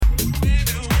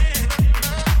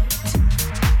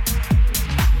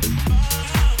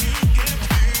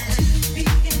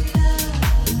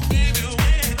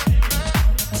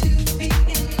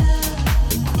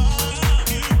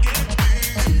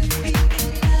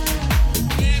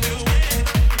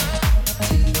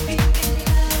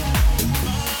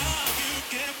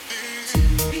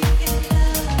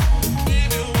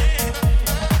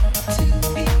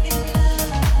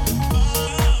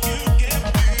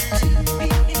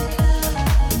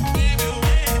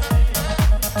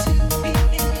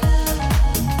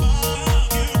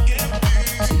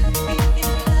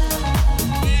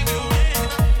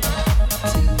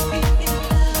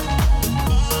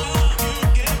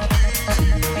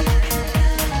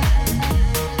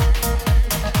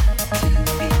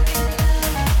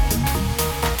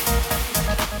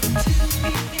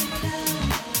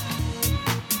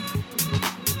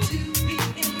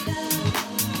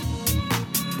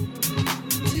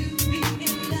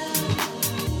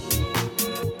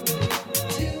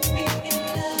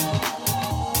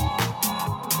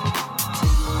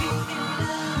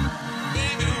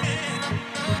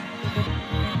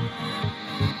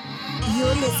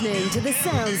listening to the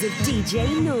sounds of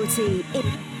DJ Naughty.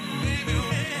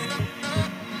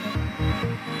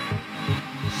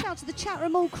 Shout to the chat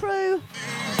room all crew.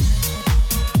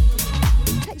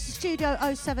 Text the studio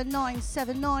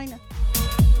 07979.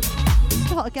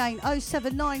 Start again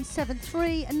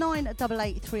 07973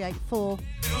 988 384.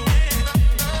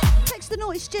 Text the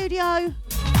Naughty Studio.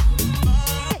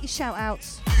 Get your shout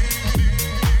outs.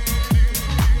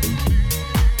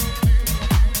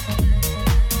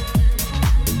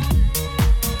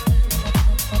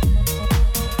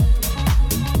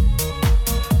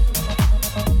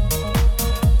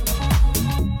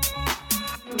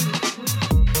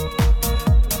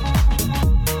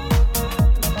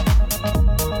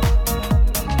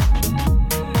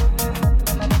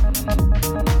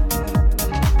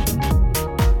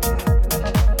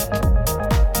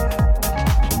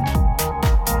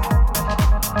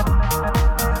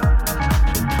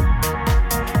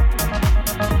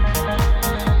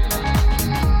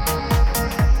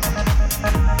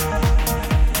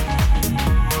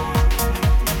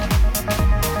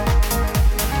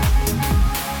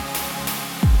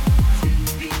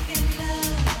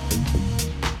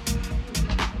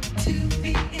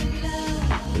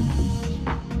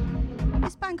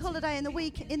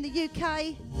 In the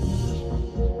UK.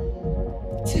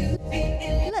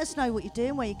 Let us know what you're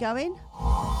doing, where you're going.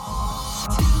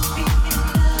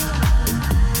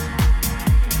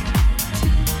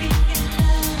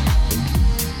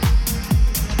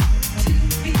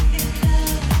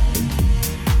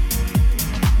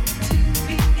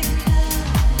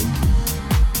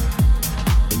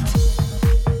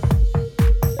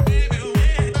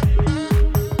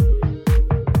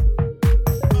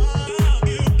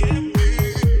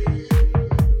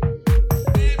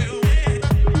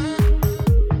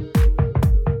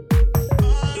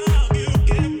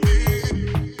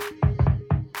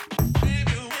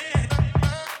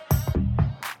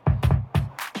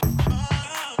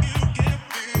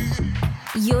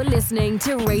 Listening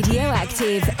to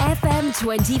Radioactive FM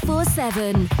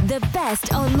 24/7, the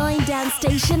best online dance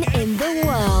station in the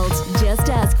world. Just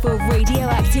ask for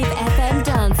Radioactive FM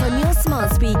Dance on your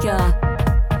smart speaker.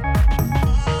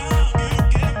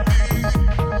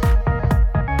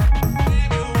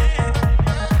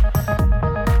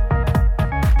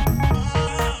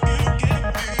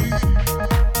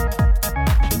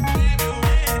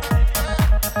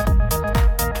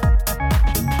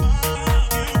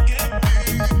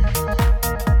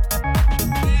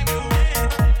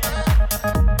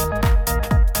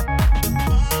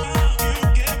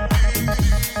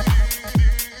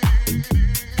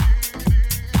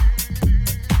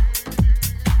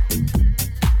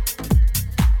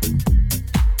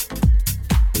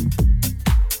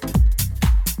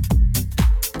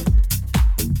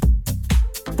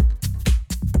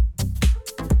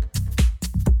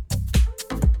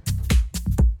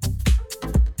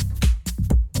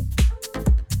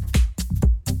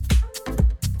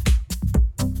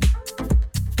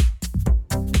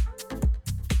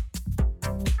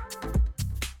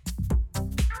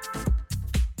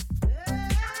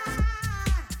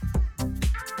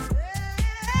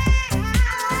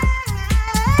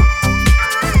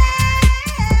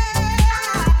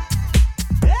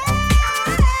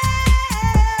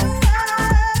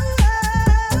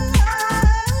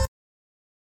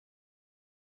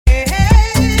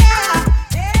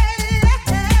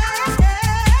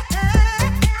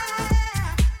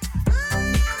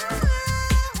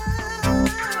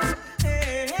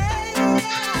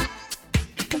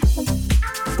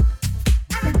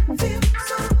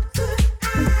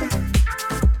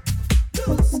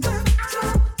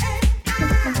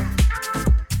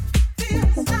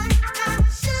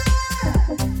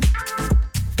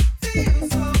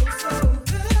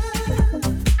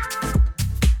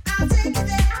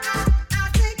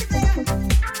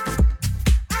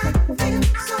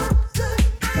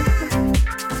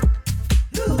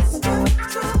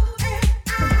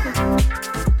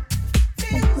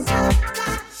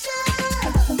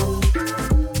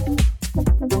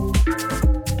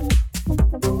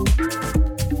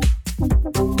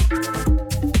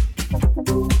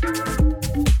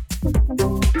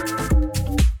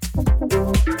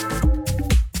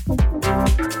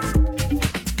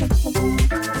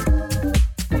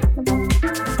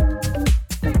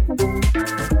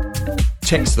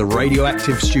 Text the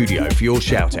Radioactive Studio for your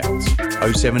shout-outs.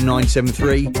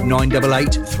 07973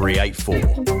 988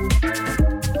 384.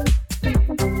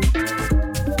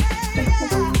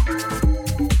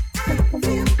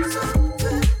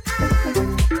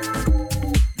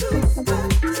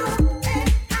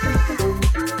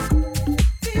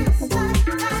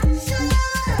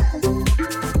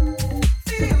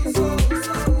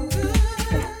 So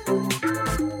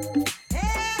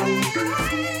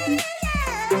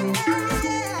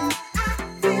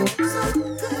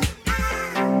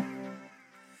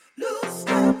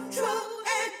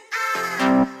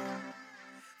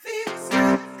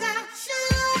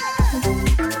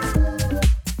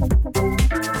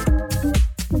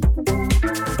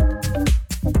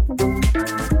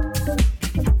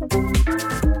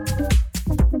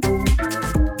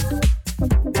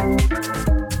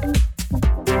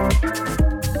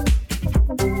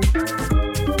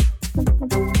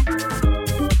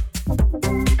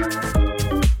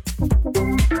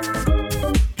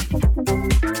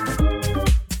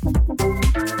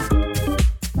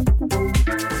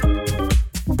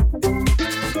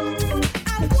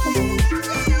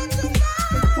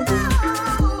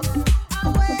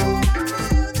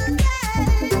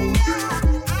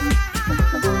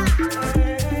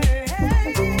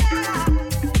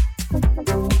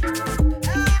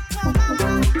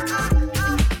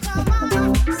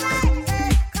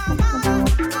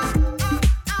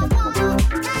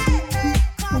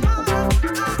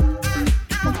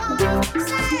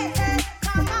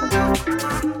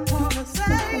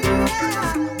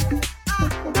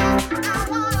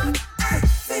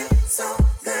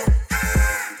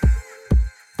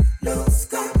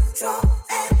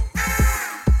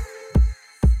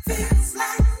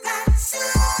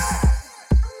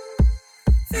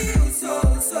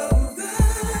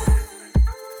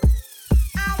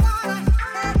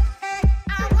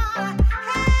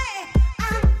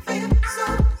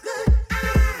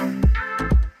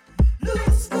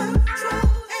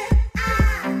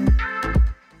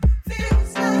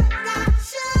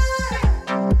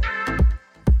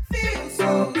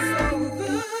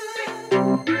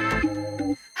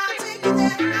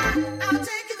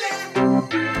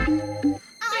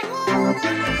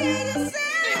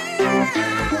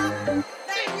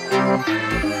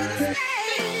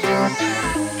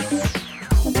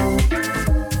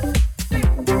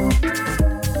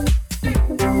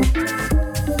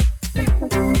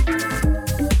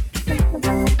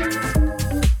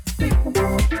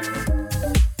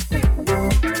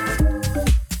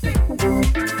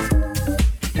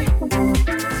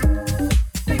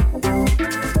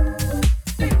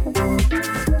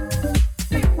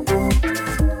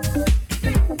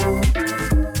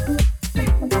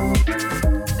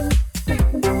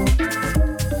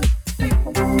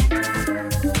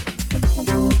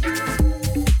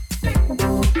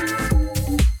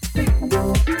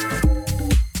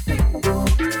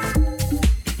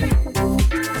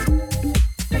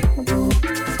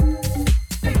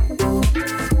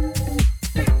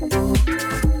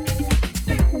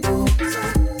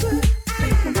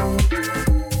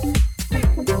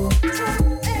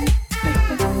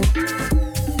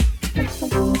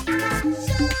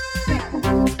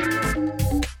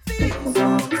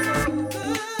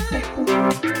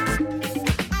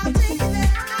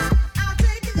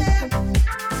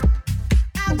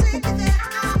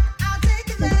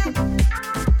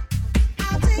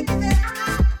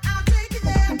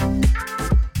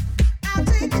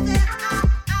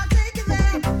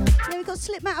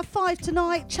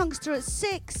Tonight, Chunkster at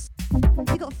 6.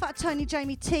 You've got Fat Tony,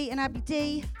 Jamie T and Abby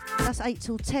D. That's 8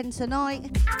 till 10 tonight.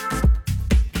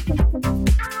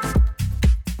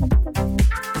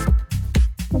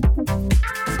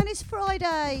 And it's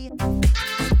Friday.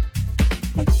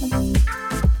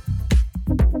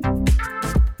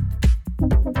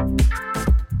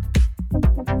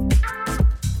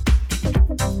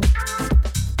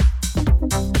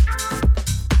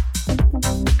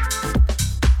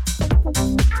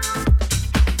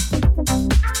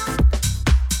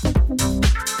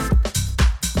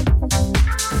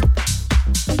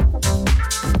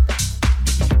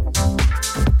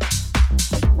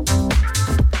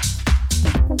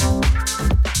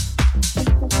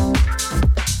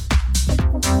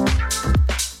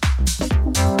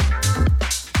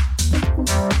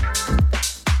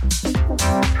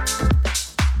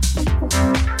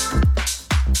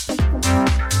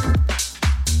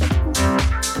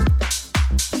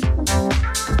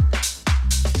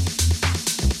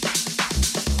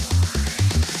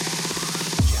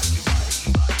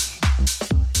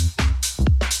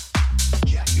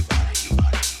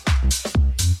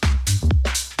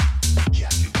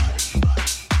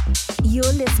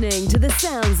 listening to the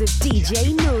sounds of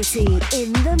DJ Naughty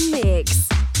in the mix,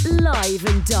 live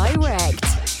and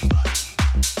direct.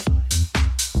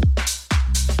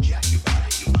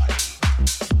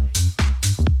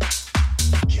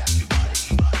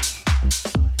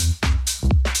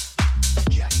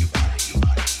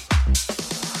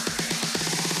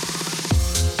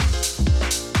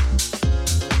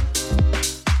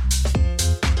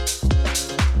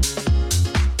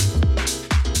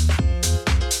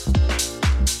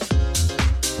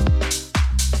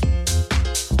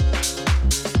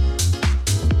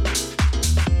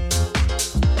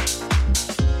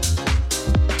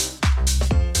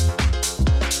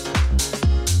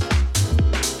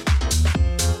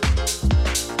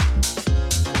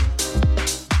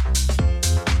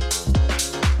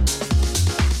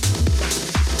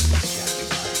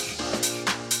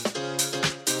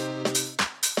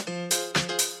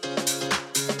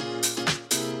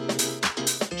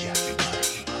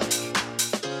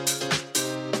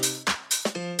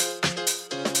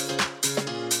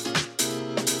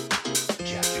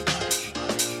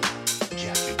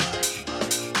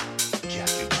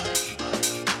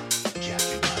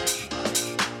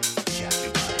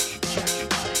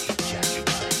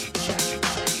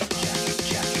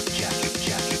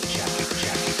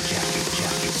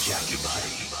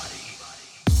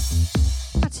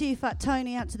 to you, Fat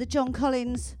Tony. Out to the John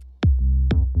Collins.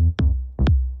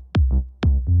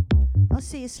 I'll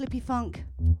see you, Slippy Funk.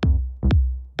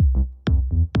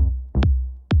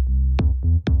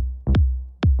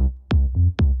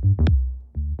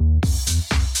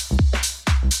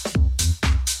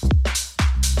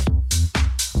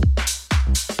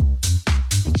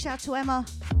 Big shout to Emma.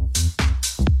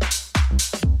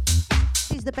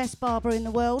 She's the best barber in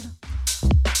the world.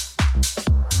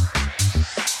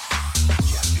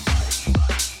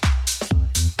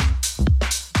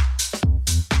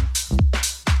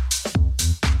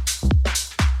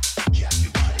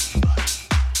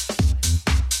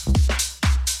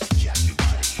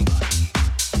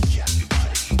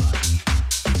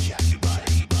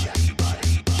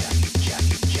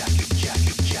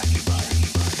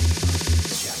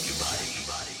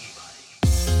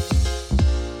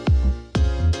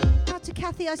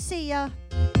 I see ya.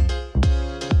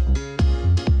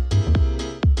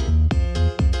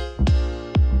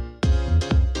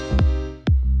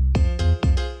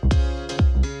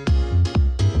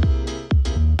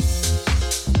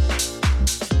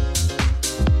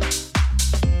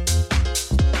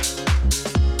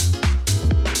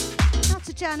 Out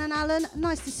to Jan and Alan.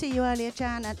 Nice to see you earlier,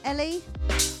 Jan and Ellie.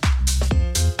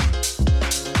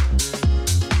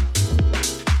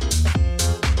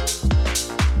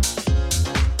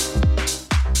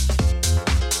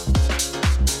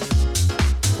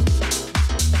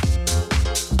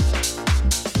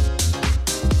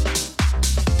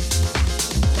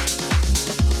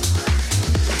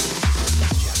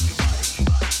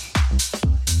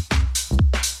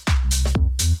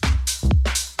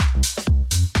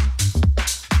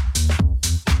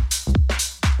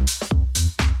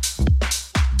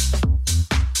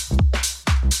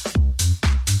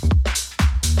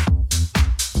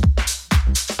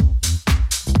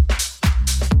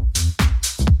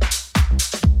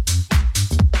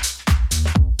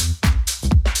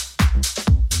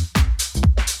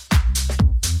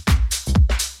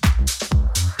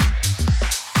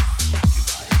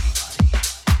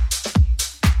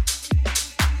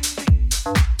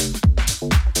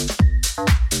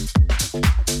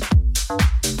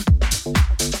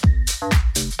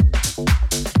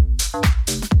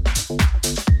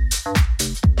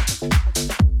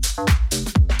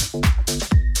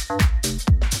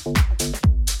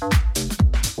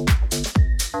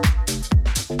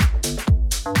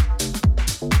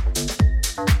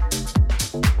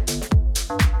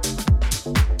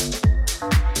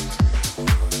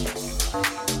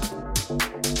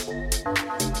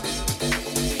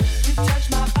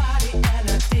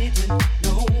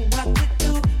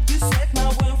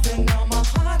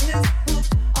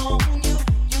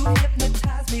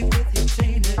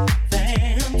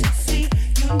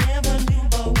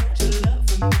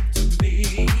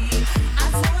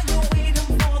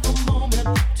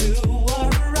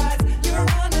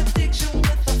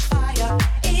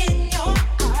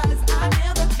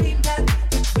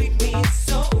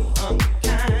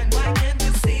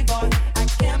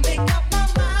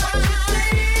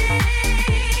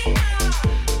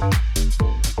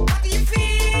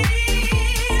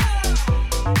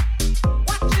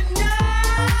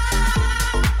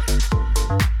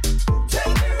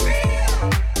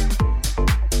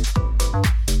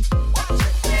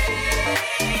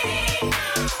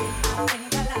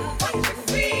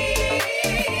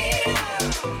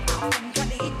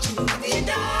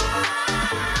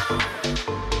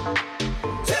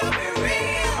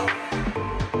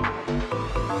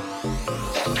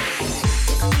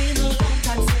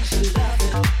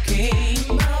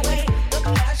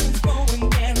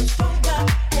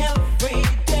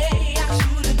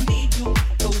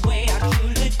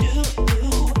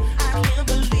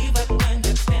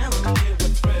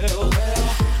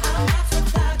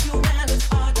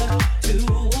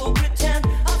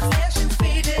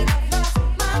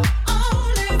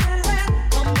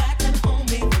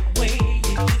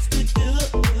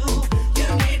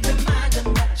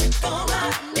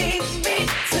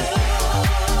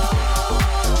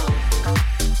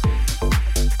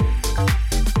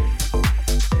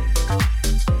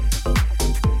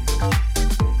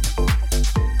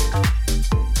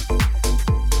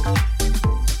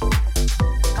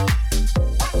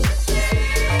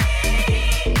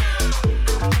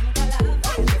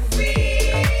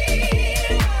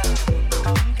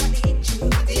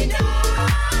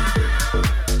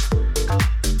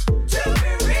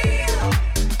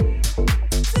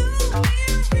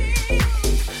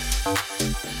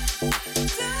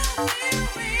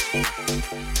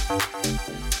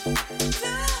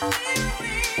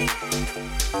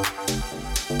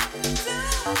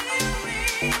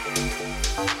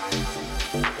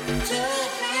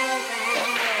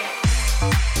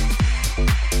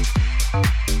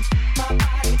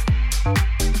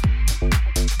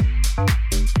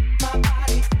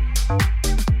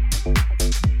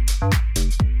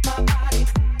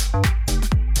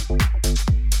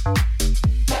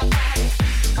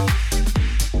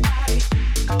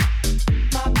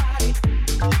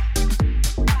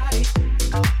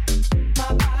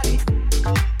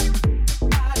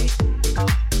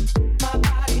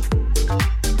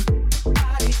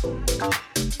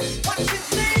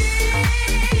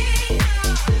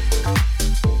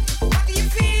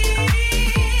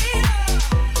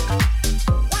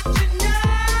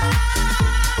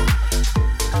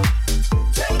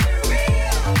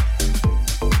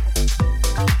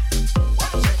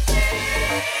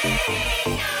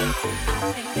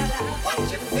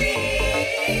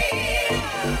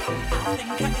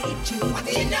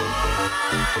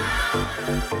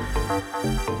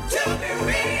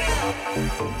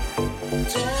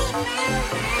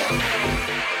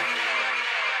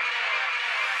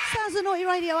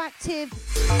 Radioactive,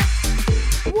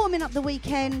 warming up the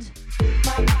weekend.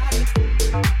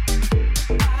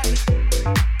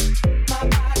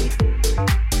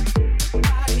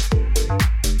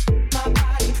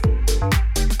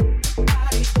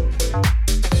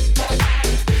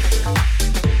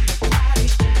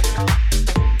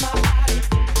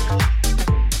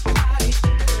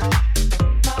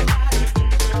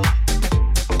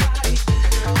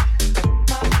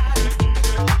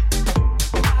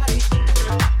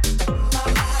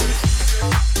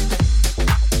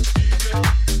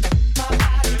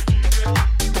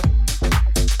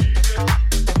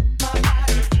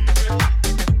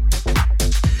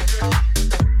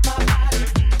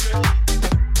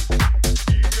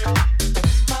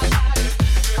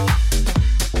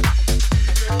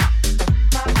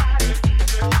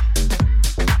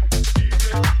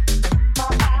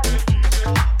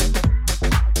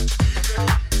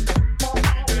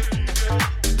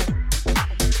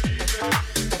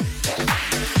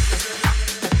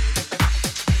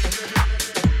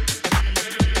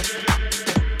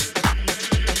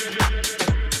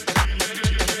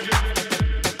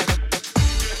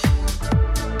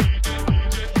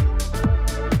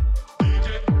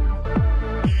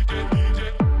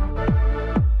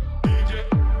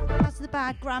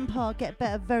 Grandpa, get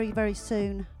better very, very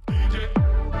soon.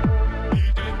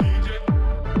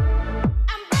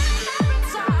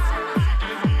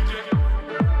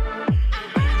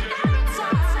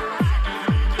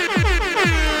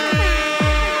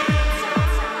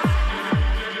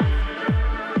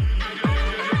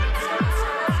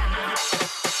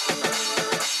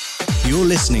 You're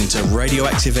listening to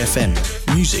Radioactive FM,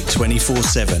 music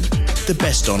 24/7, the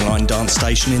best online dance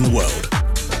station in the world.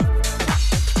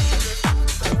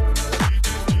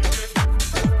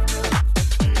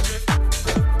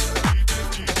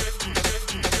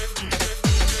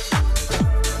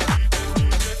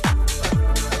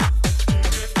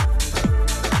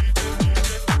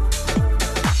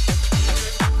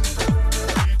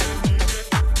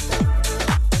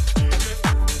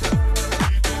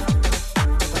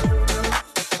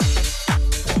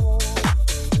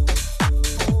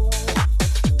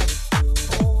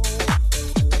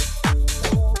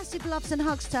 And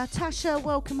hugs to Tasha,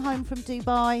 welcome home from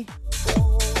Dubai.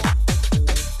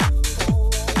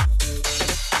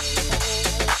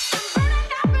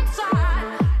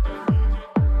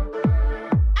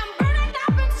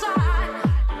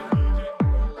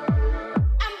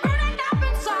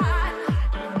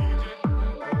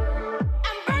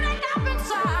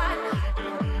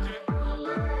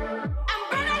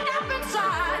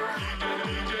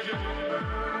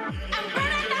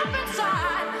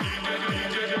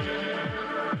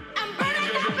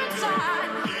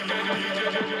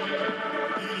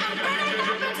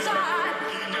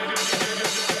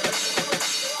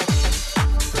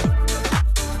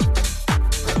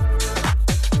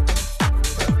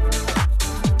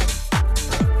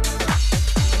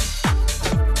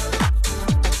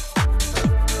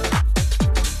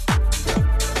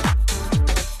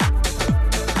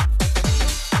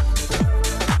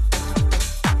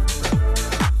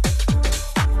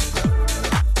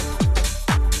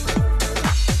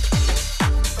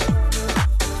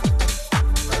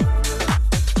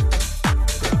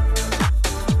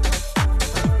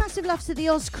 To the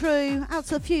Oz crew, out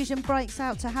to the Fusion Breaks,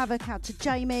 out to Havoc, out to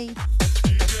Jamie,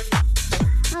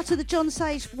 out to the John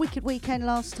Sage Wicked Weekend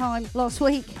last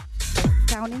week,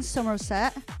 down in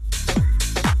Somerset.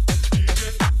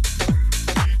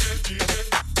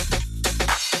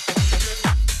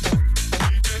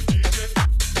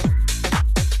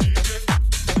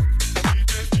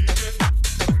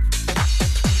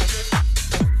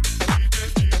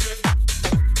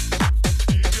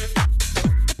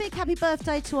 Happy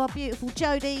birthday to our beautiful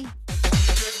Jodie.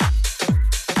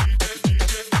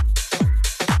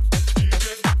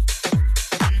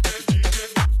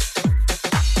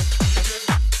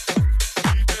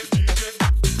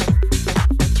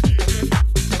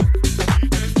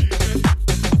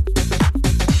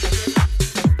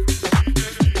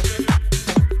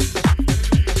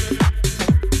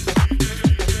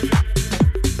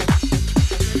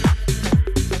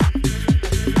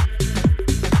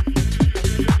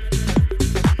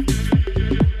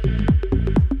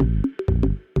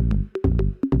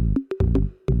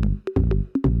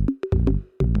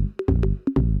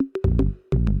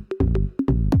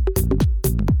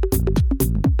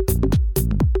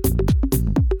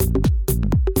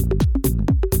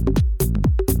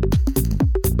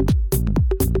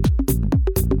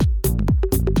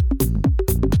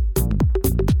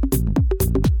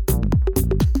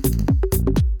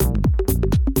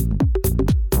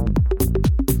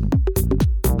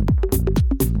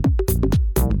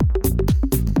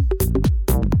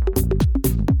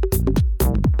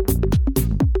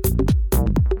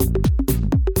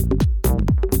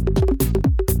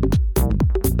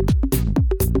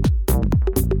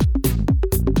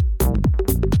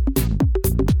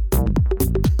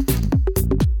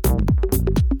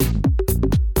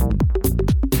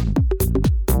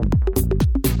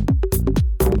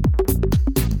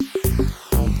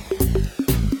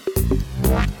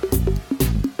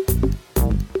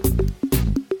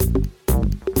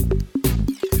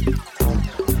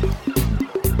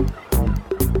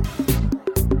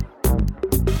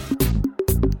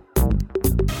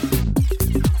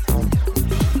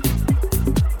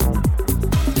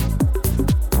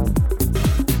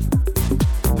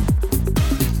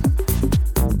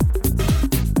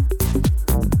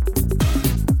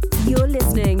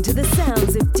 to the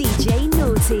sounds of DJ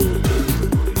Naughty.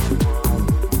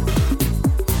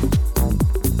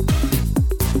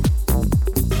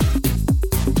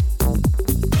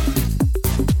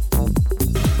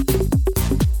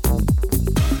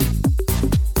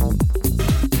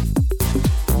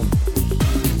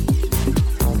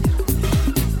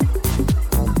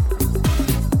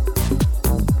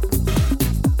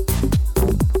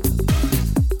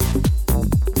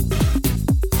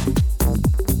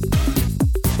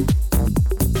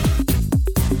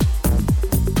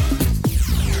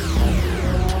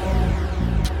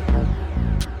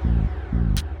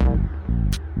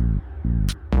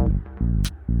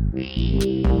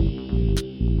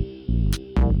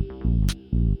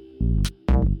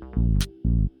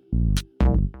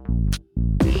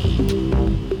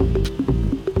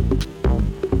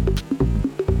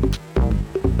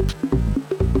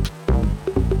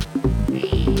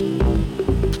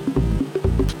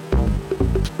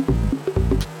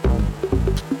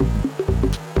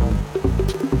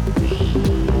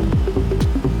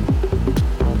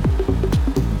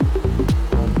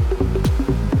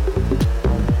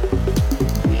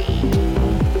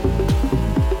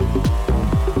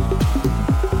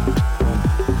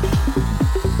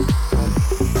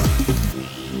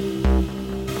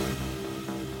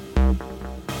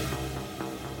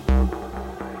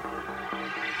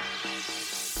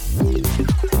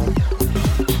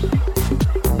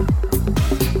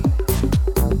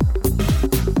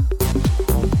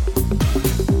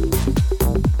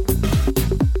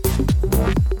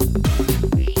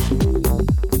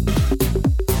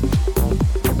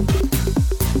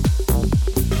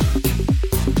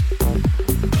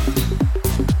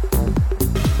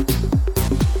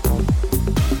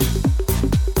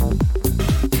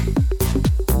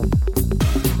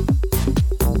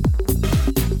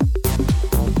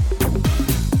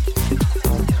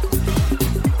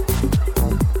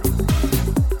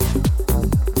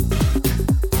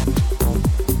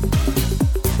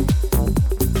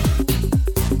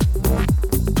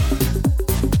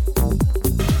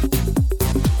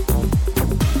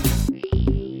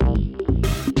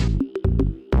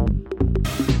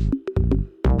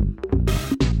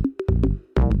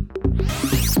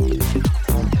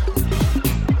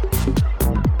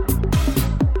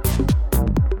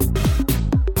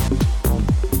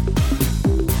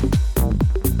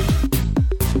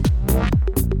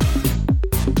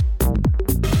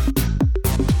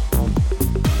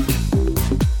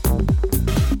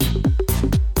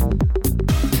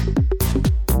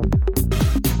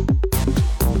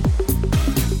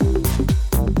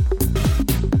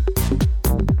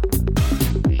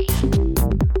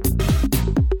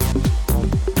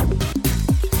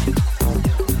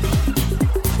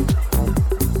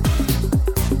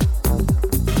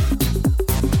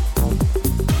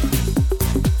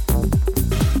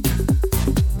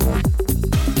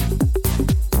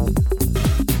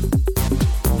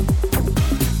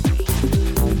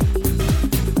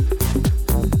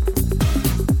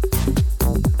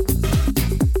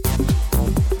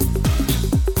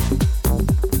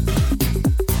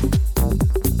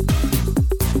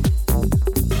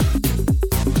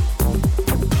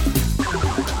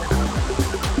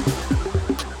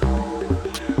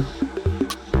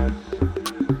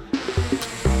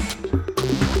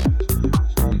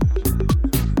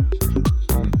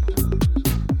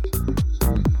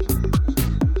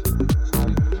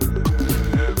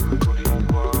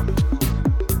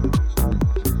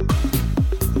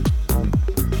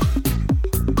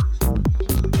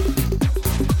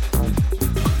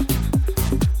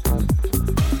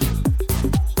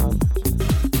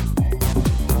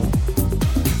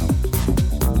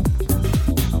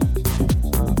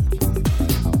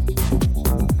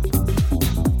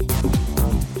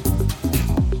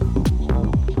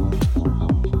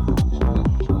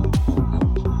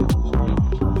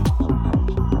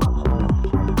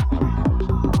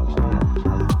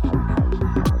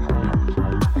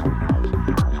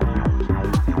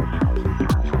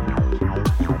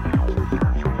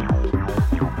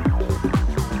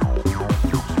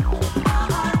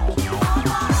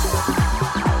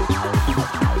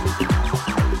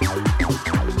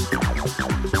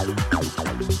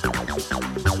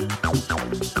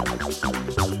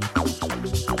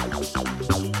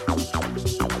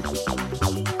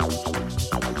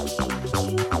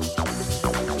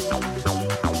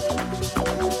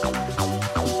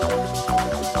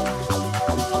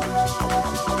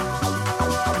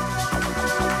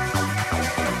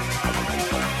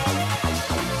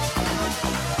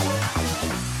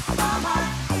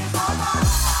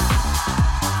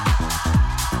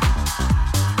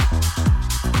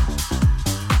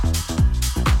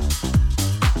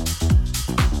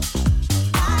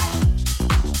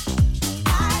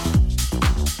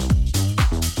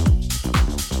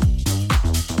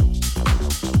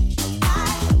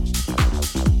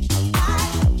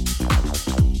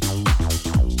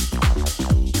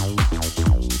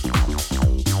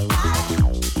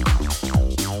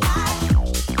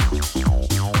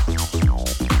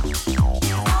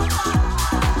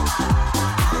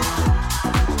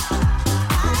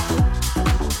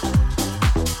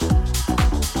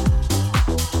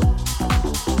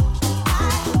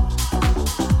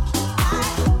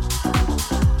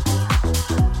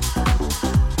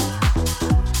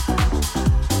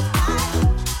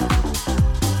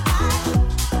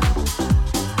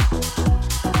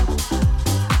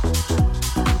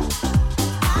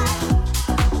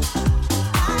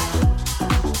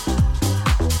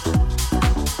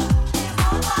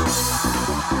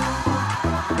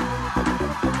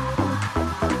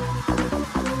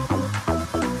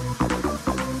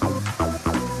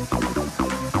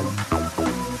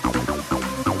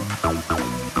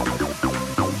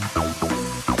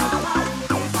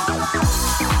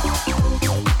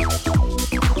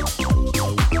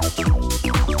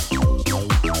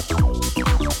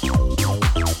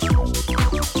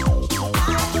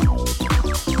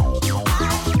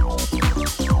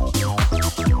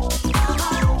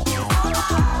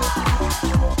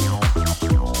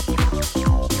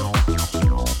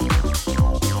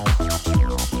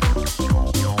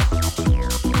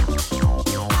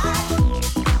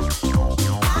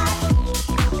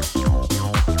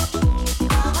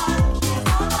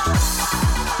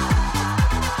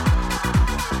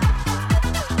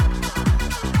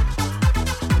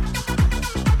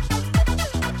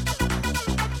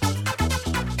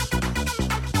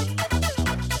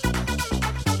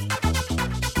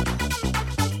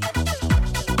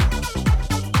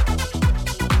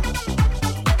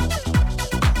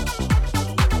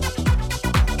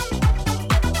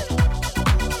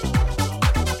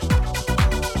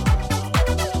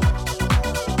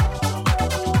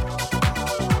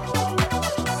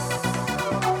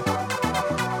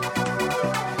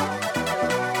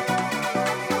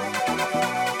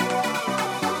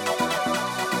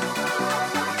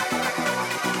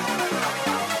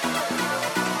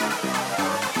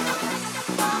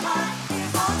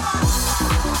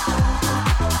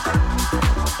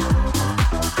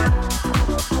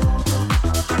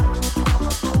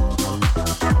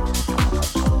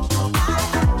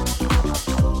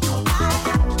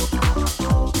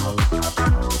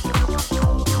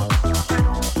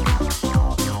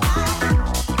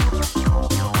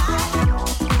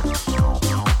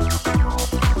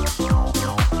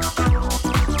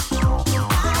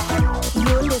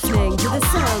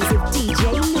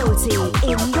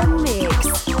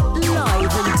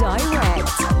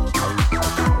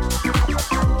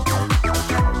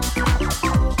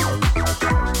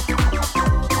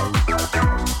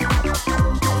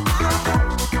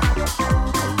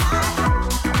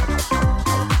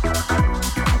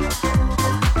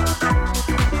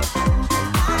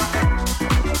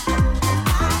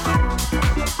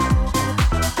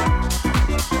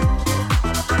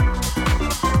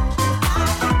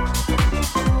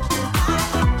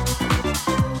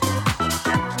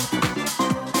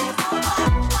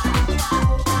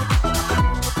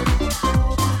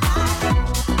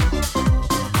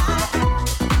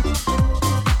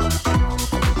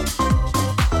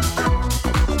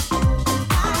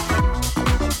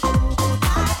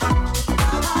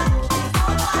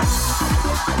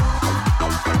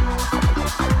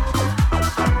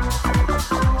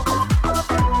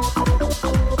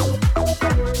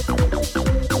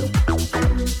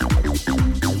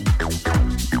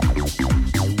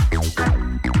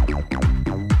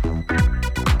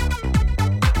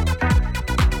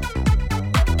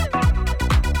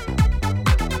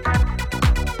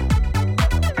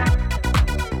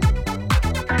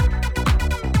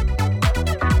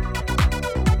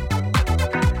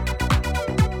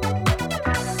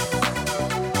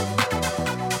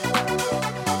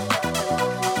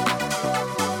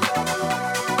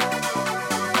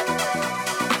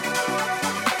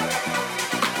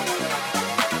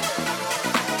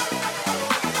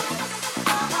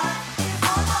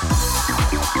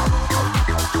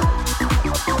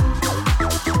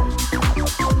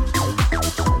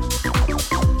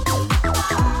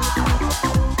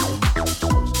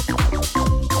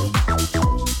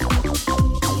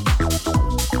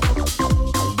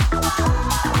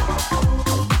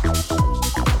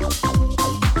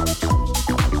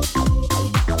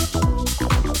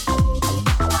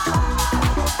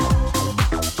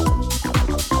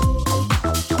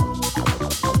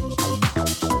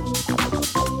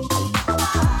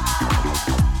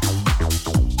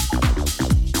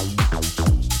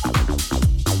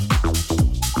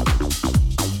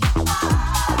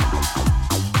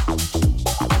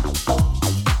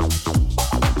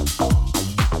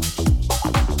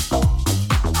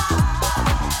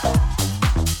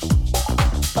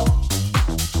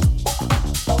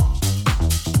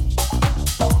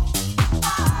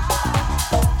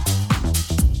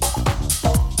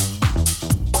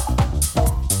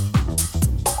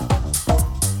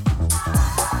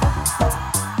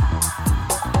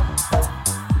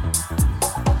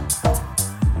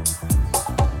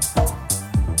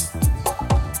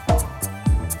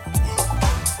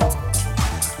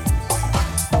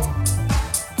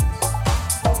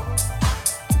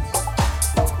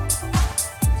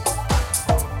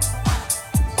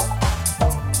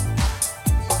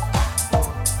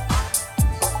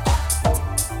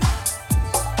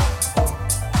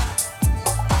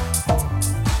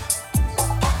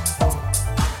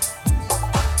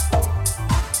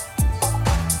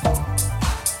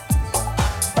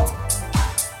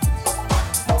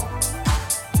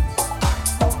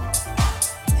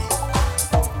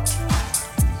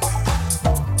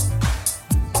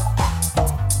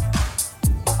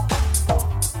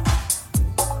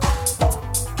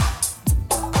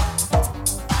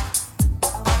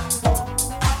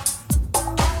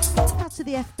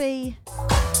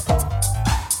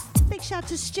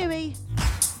 to Stewie.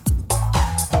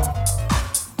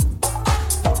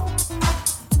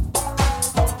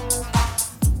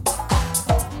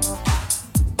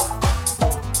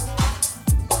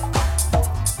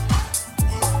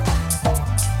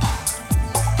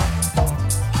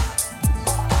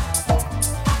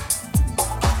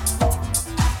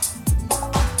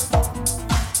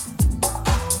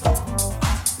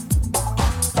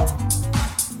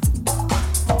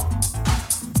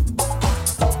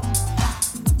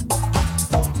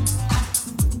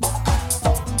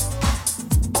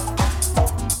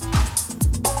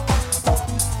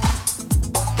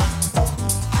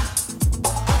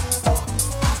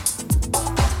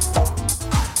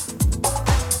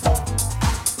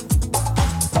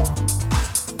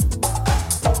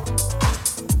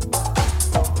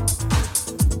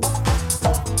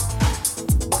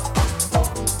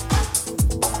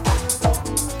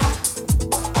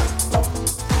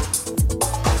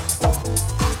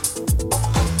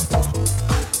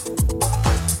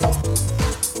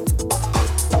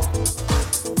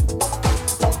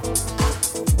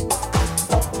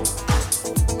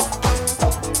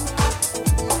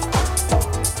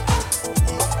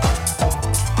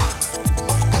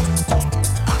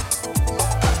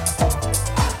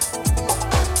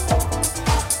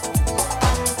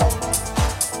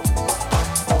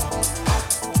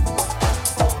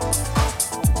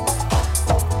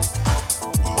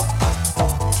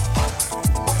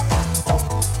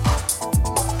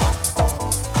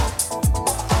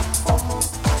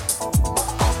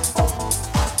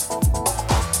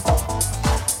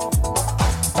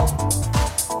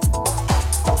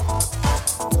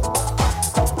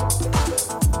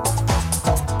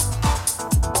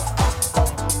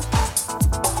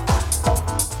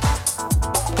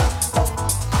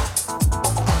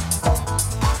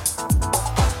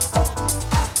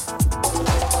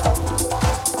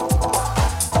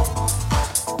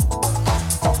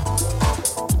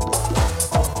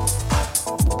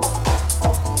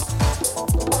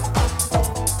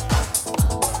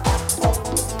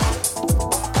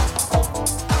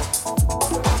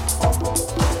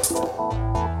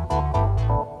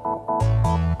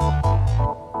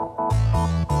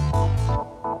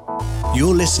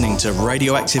 You're listening to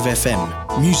Radioactive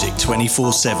FM, music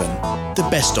 24/7, the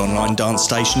best online dance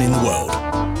station in the world.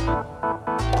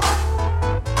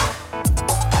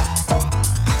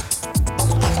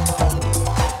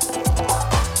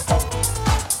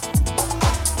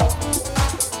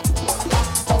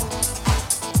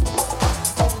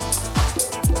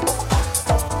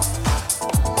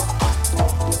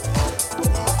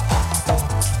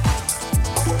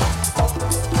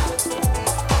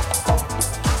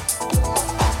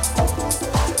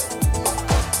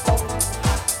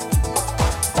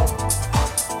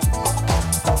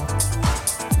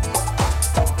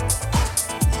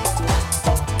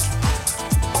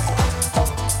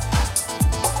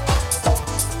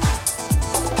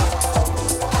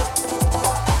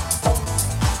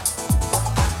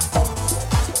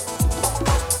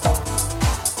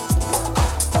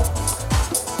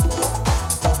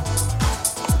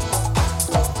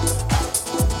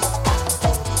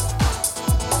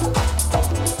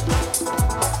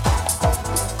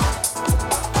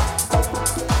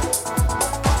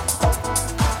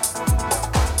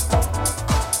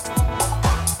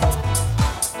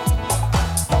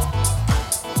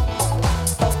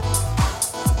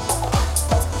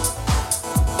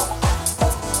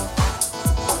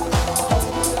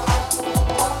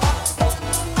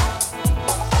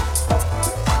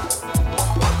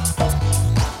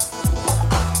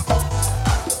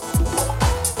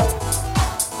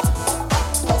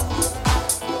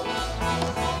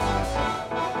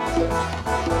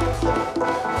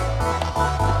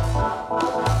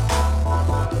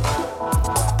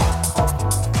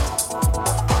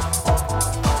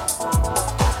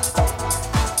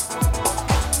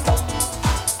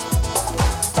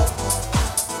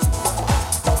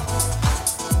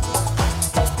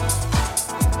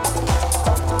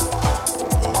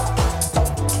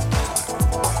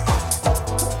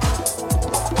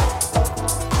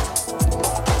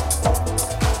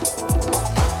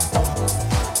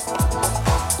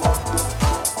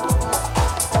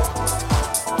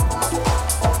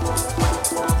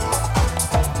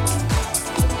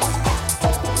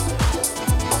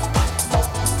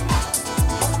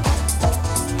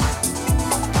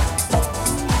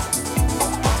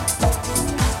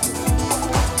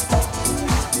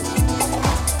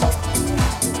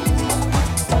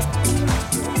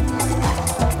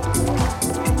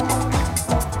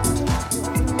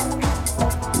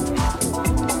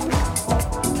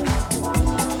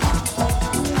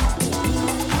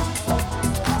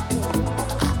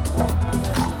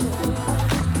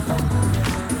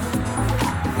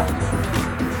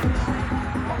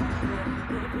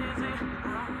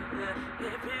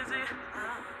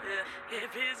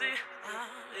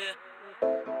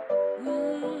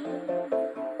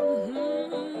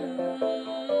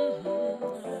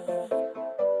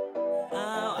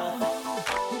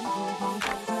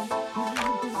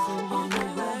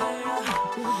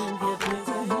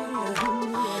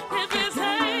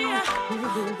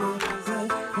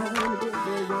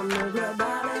 move your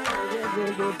body, get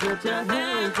busy, put your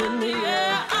hands in the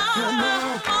air. Come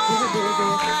on, get busy,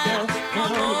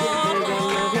 come on, get busy,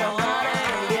 move your body,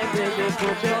 get busy,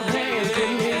 put your hands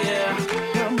in the air.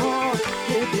 Come on,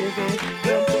 get busy,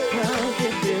 come on,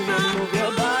 get busy, move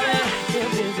your body, get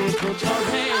busy, put your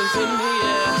hands in the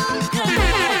air. Come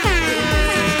on,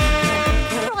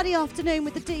 Friday afternoon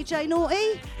with the DJ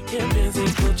Naughty. get busy,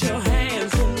 put your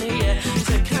hands in the air.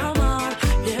 Say, come on,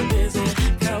 get busy,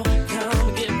 come,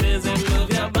 get busy, move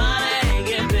your body,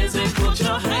 get busy, put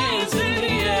your hands in the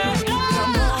air.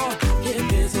 Come on, get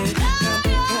busy, come,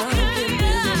 get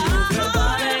busy, move your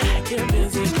body, get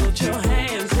busy, put your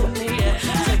hands in the air.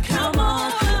 Say, come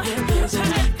on, get busy,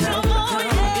 come,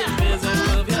 get busy,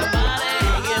 move your body,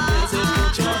 get busy,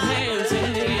 put your hands in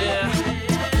the air.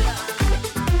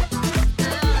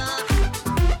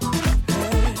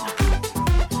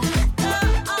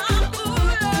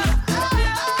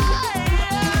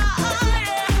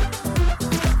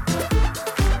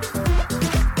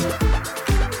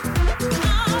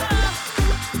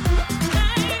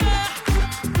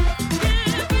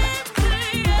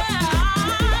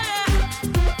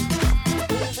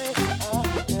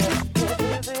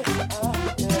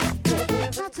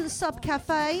 Out to the Sub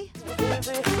Cafe.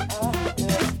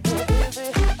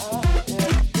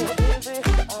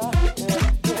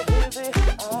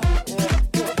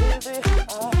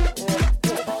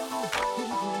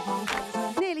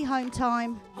 Nearly home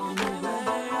time.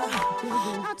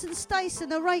 Out to the Stacey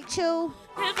and the Rachel.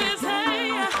 Put your hands in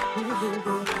the air. Come on,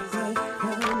 get busy.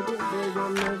 Come on, get busy.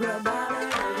 Move your body.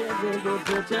 Get busy.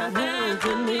 Put your hands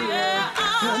in the air.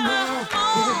 Come on,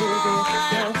 get busy.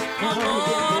 Come, get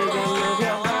busy. Move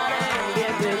your body.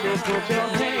 Get busy. Put your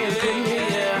hands in the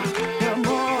air. Come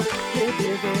on, get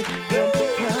busy. Come,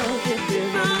 get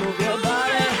busy. Move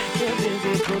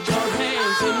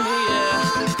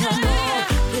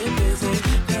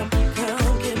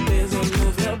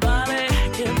your body.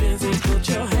 Get busy. Put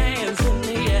your hands in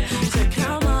the air. Say,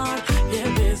 come on, get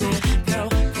busy.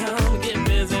 Come, get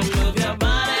busy. Move your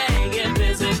body. Get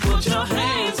busy. Put your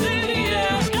hands in the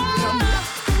air. Come on.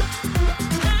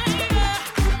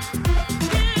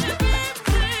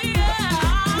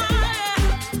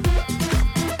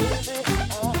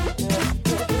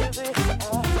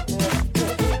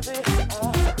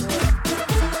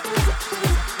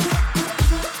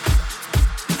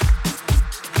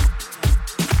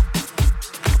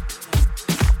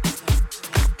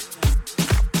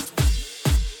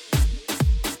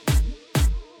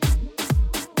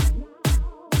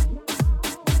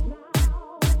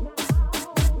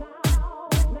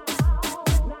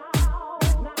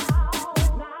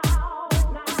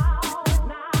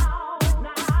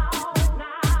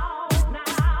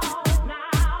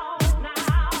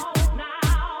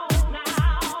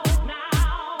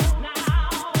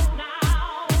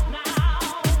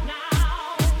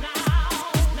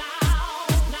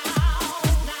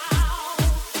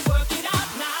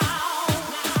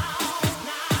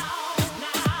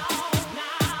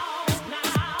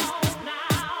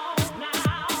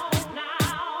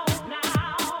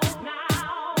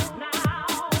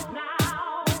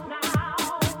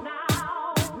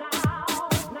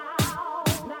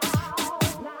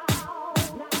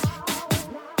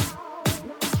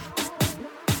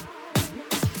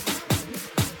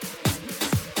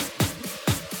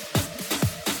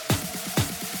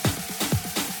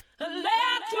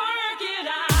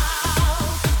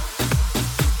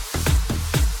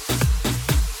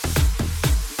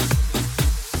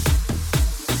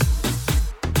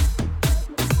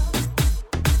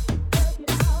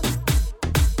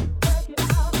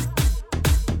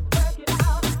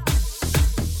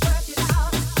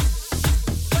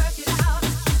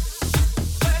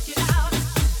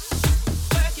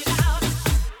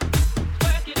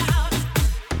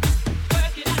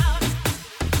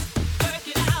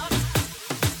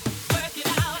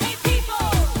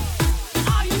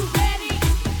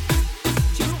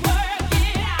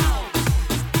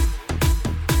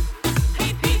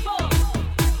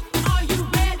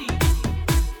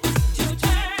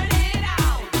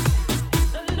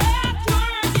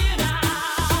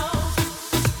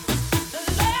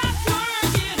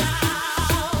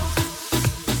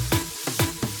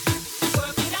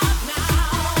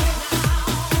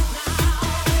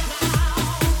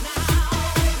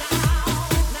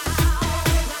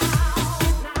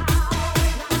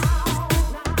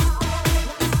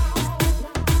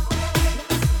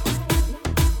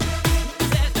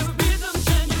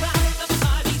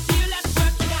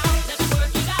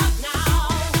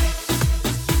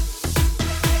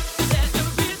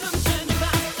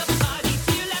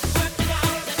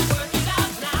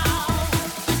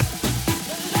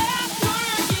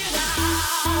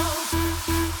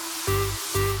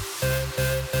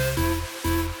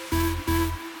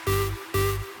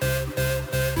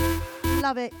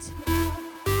 love it.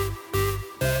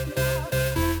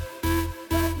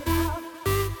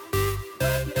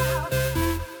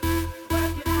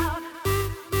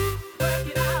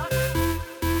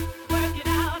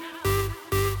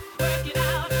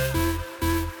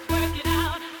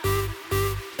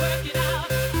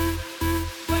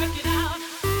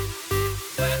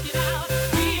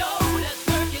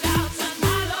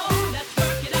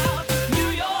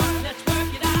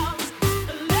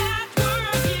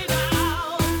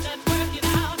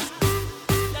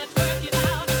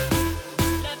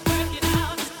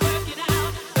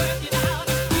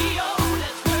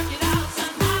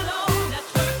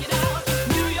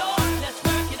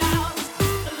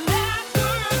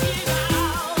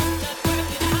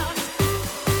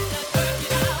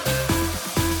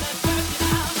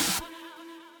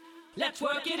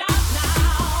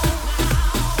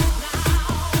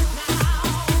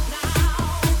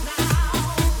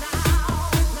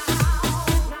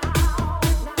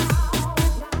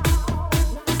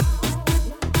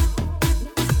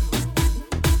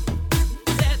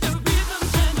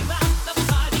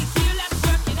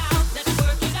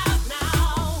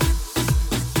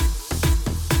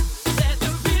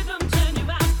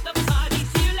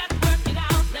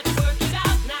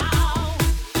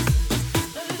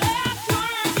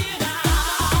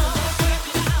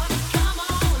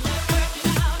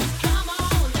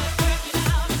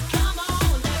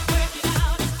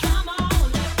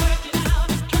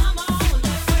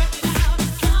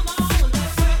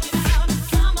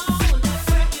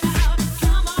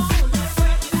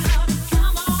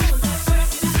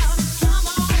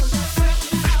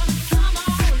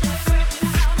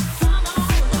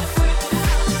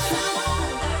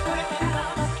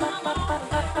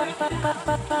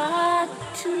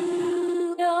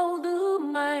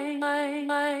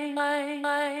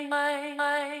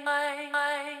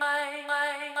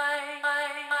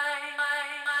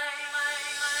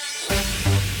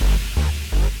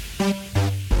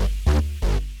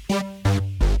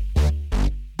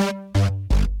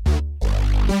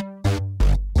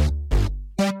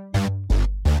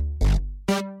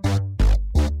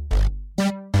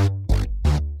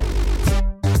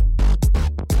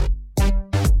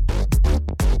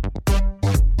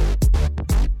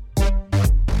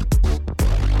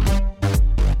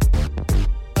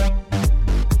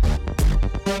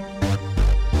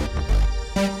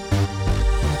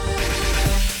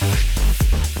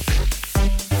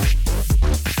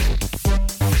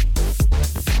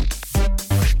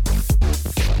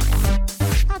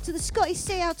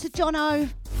 Out to Jono,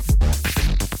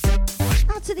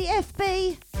 out to the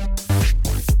FB.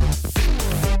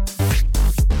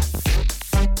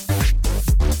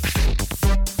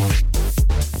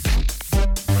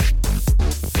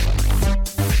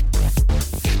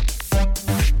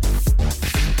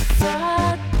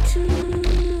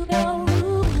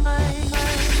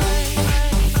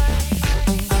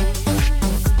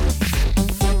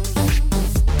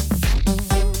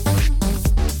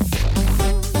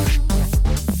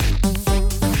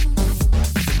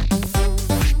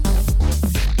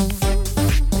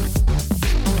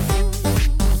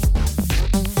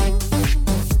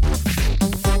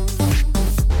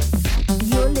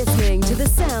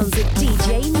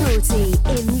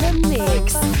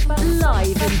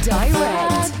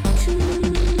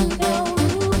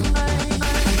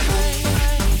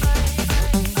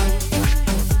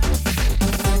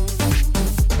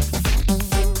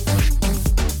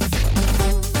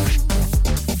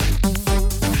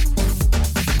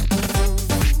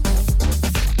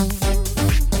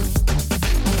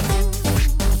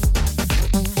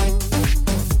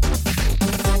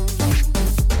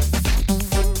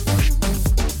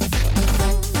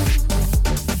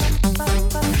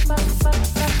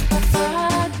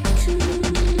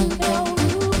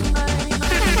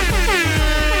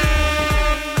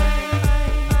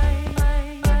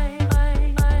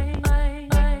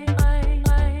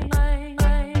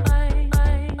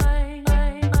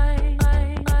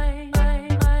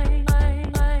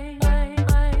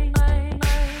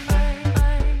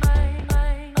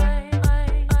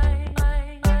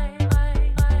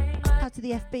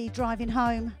 Driving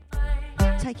home.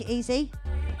 Take it easy.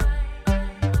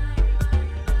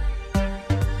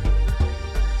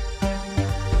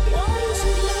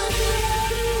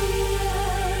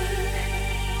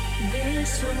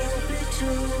 This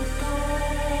orbital ball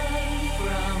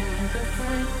from the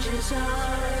fringes of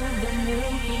the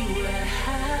Milky Way.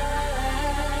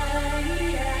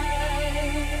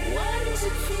 Why does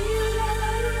it feel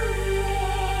like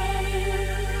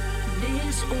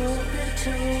this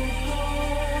orbital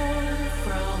ball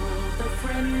from the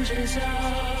fringes of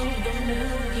the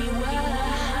Milky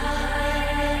Way?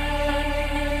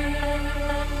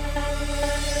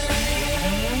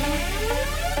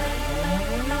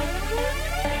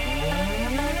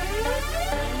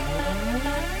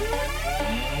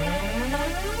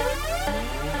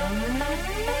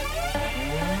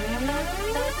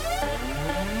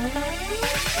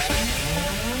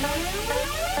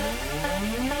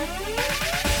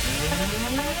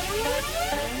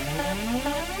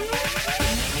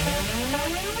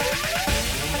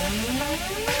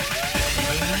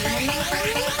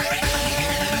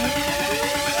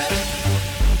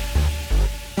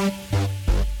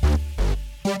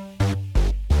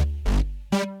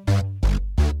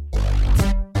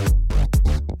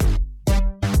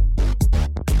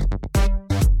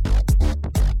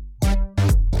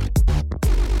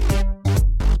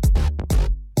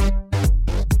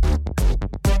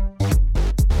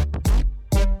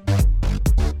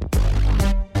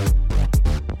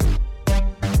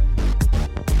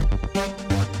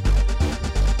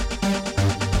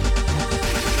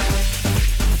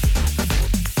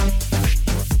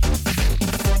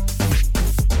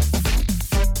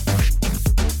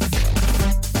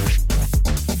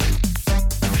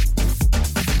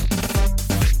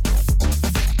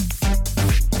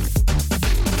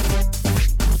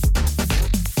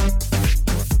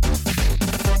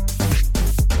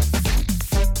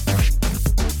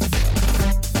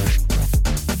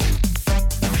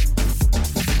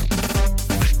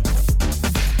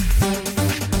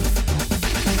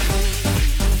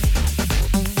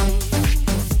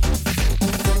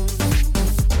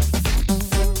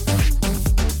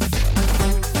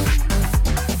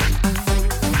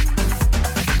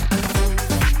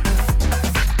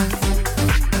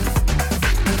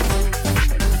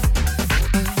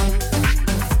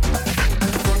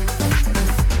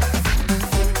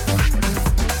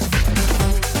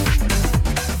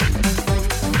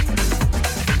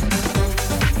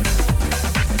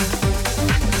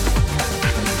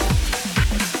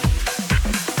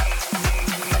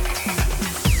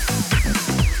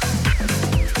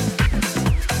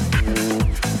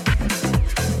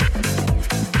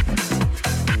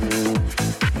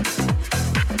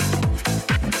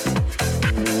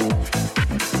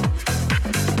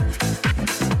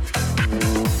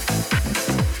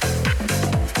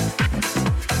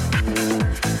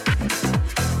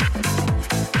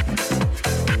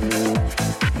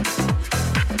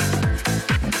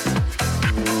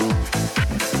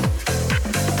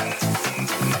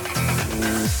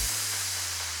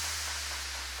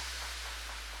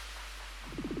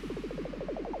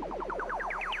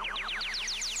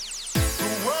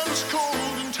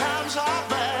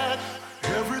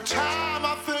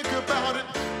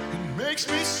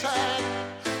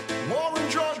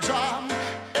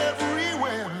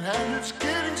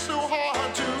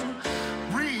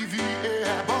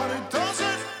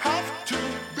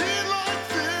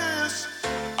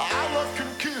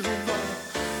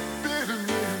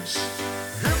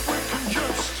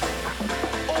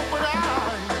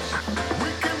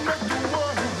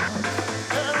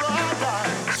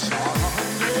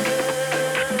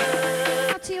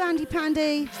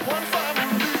 Pandy.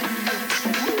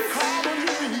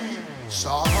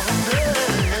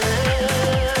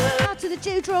 Out to the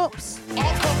Dewdrops.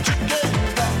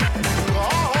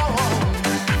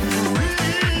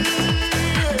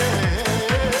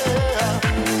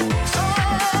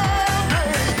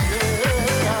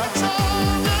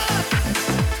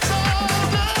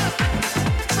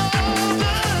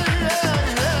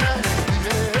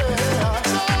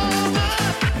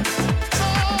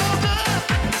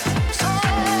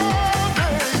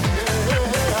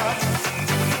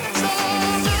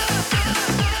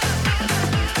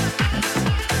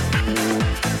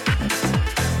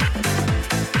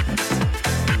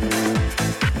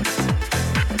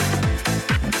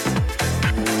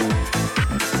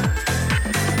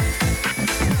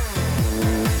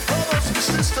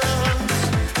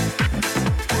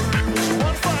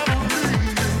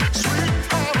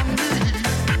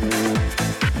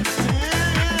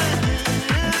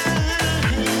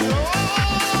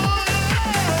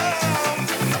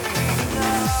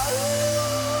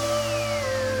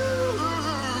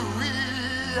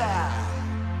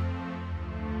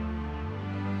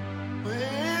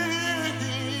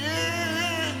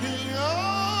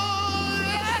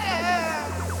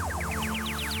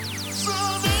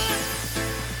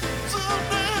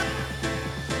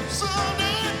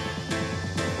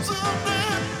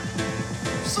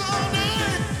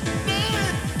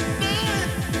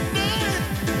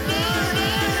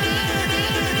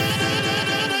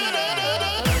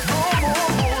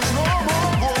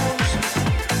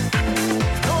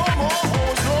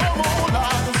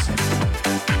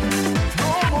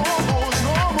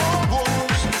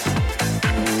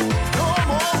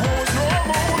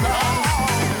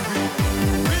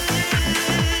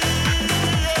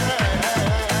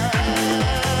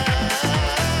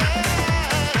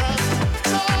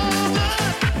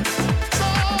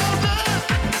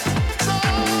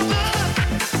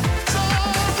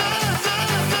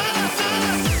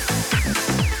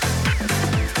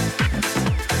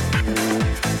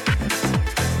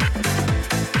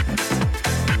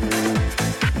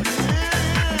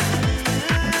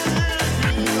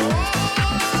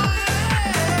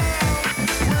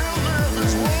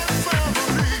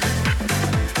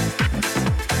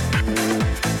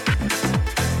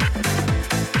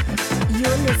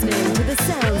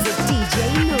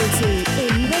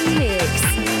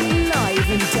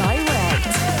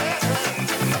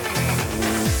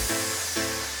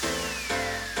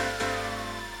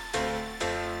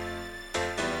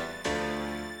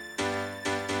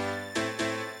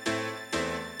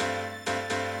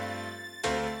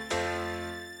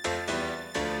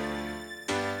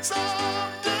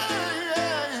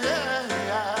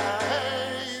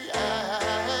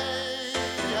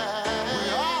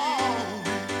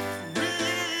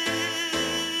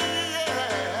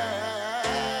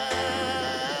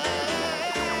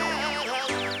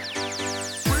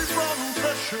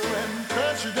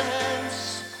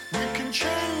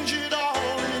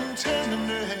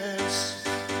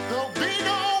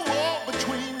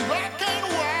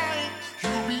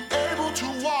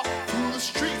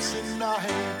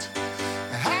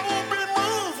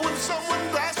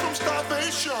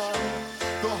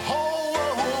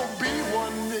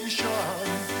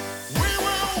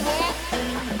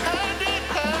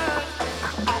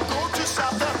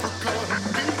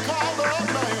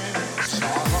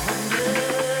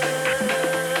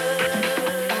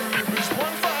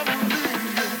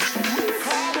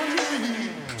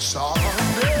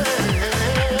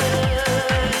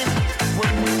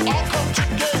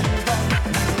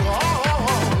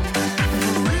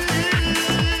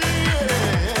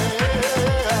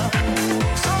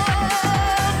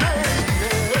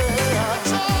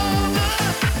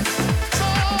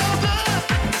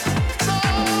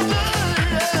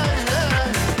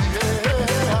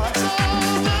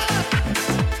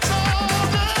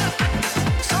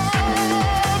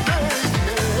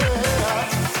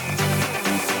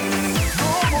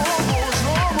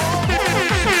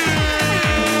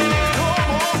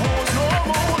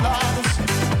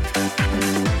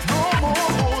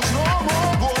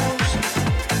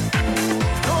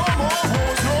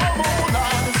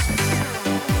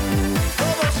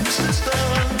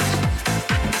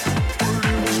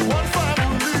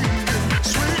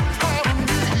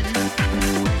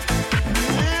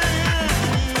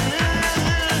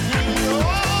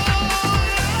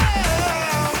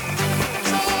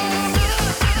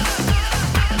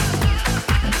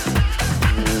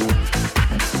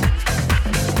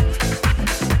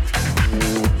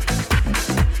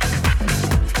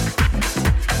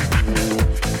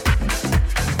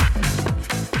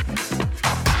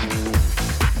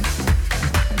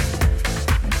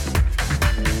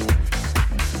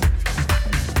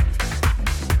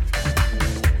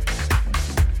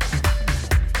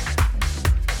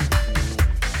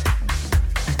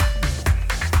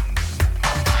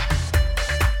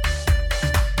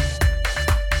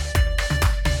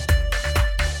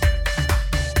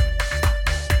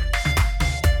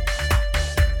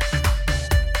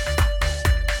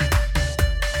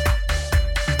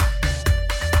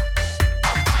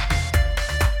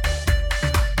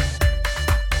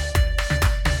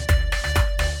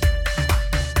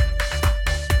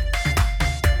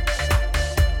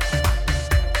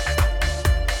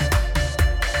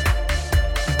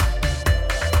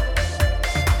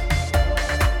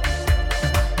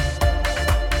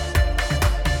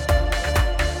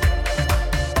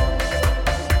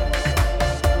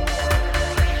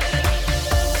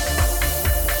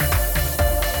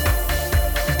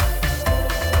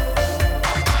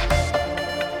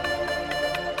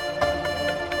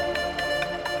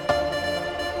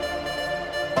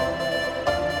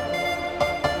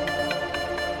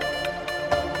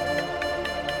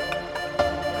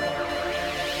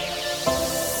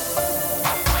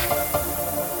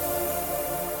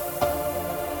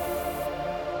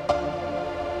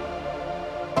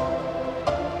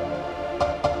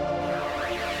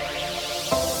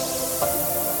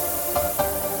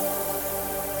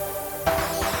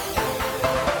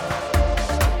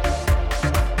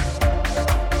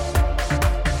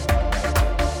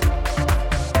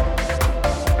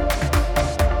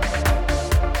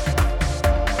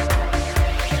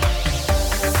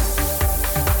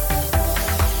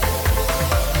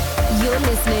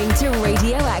 to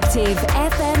Radioactive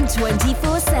FM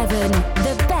 24/7,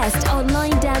 the best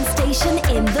online dance station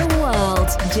in the world.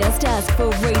 Just ask for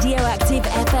Radioactive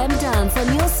FM Dance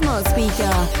on your smart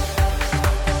speaker.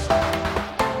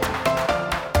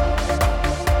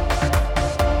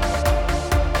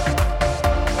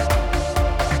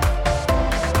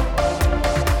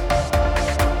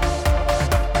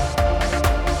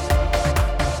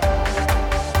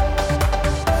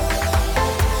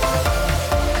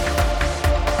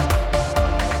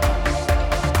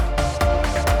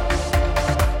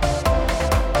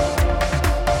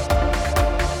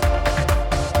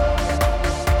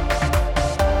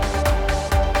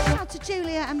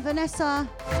 Vanessa.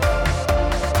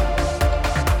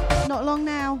 Not long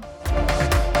now.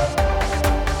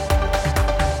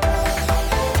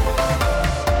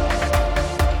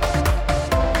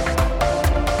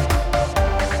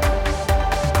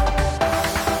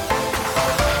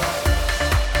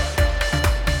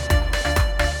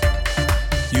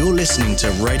 You're listening to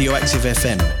Radioactive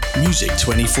FM, music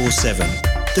 24/7.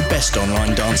 the best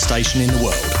online dance station in the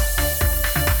world.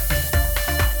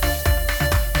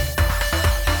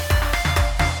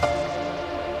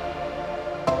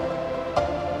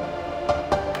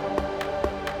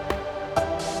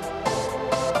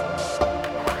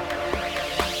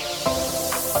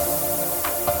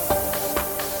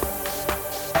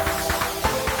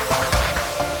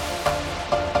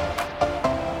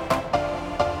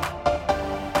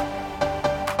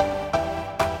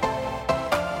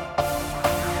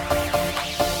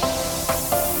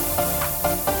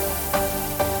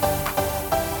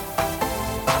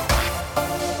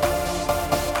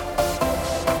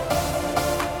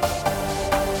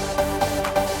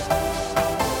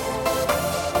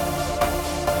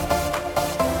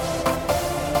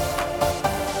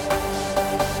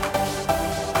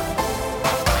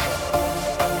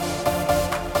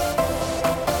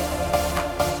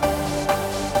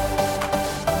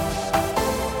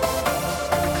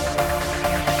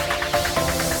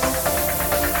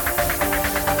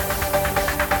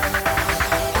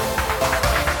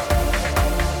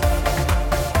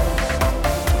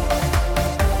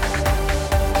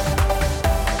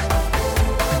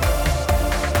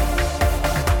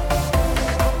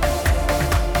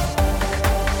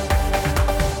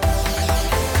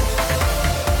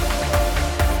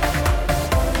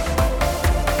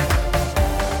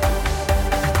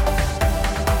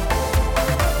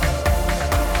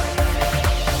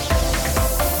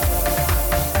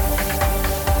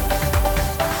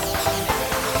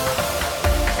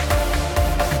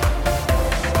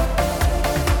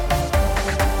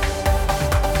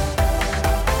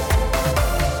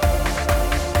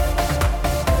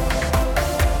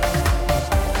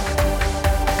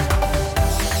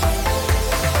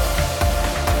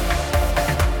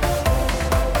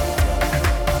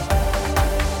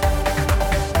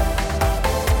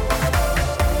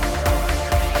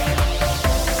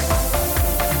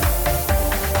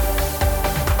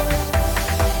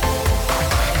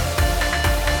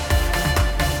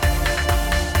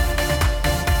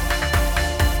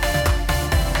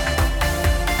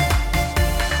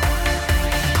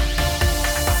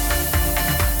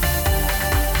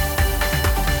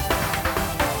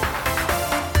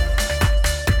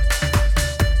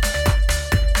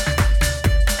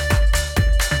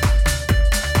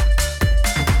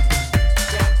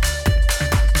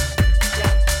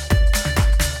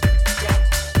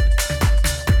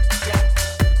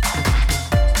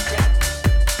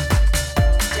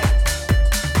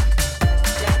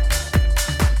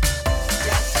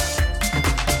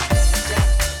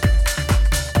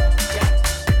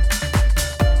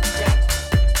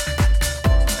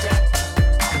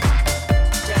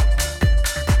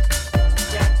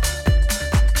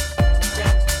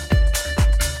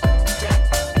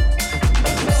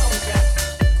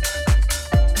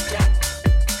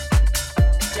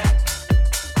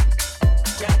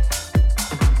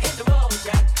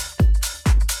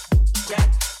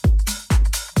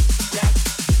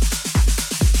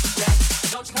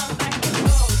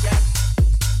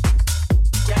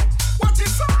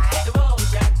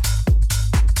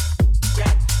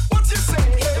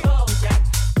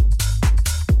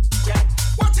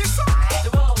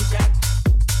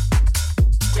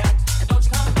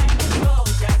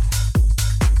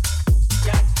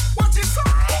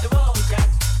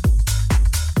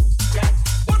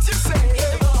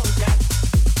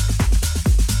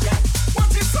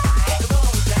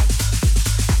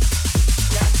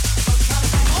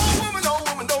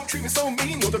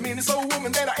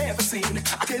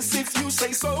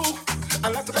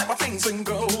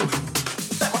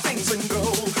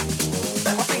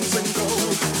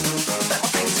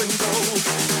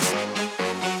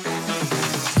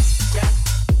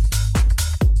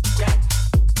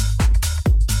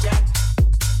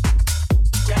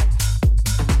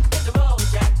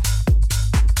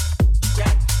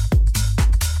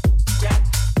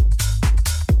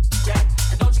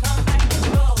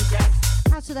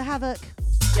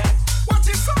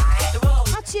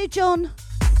 John.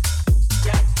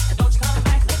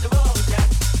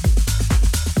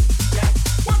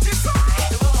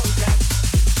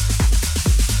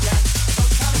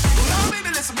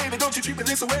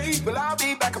 Well, I'll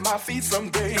be back on my feet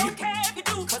someday. Don't care if you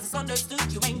do, cause it's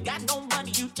understood. You ain't got no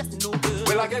money, you just no good.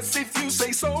 Well, I guess if you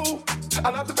say so,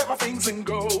 I'll have to pack my things and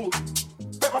go.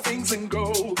 Pack my things and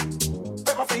go.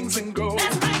 Pack my things and go.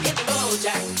 That's right, hit the road,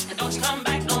 Jack. And don't you come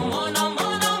back no more, no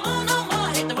more, no more, no more.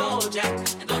 Hit the road, Jack.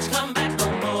 And don't you come back no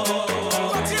more.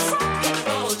 What you say? Hit the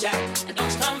road, Jack. And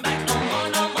don't you come back no more,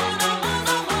 no more, no more,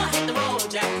 no more. Hit the road,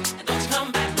 Jack. And don't you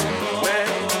come back no more.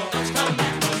 Well, don't you come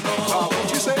back no more. what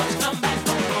you say? Don't you come back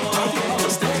no more. I don't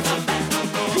understand. Come back no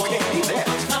more. You can't be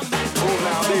that.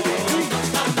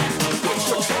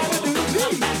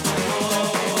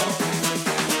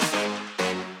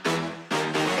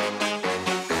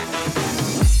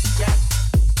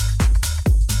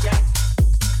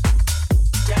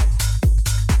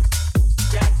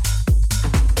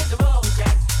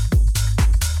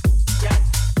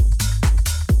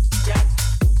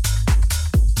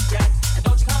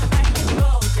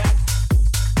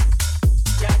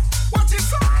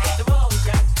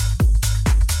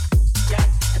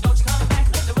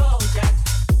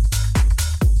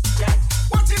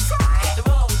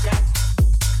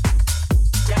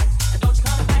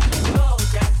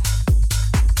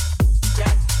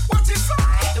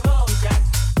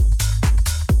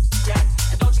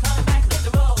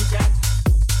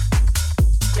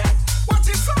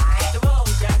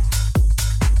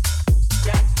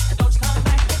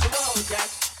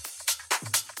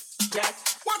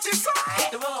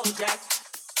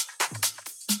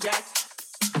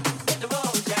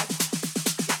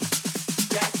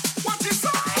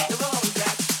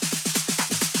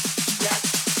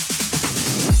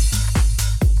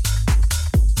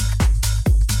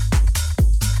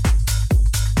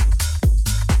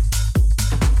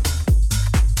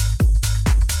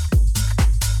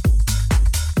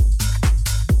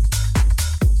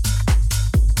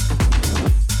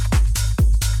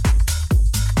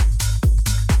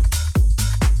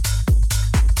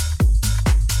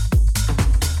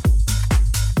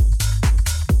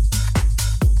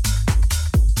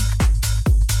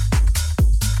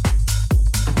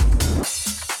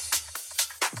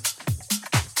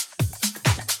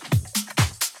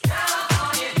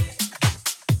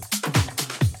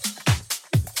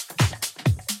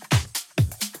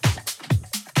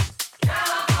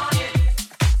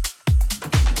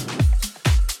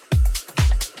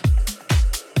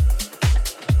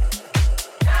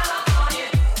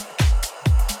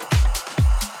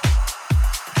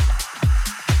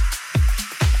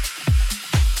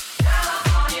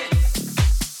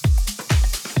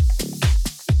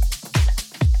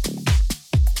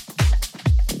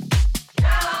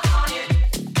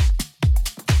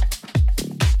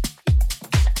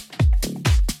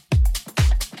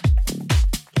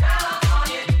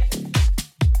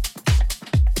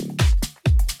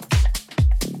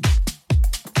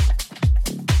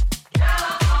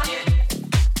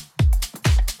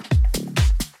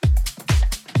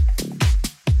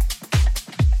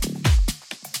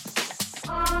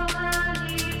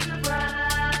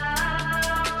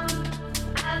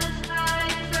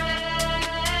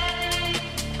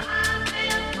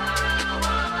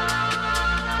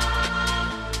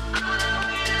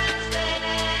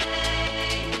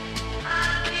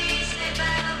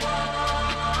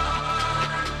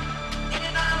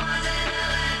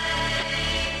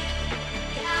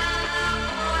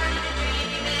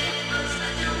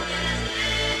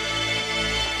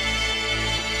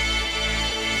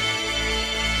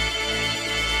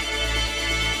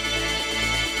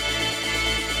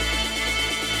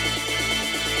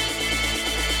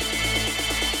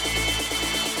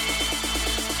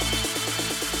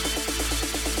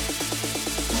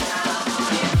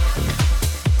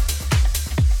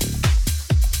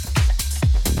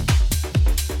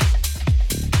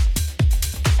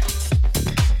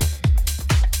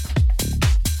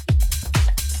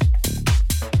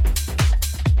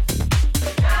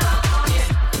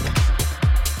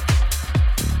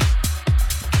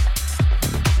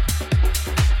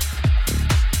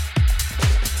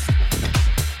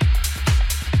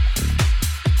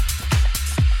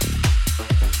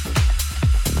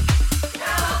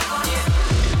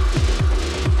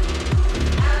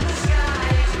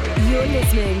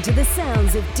 listening to the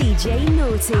sounds of DJ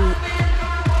Naughty.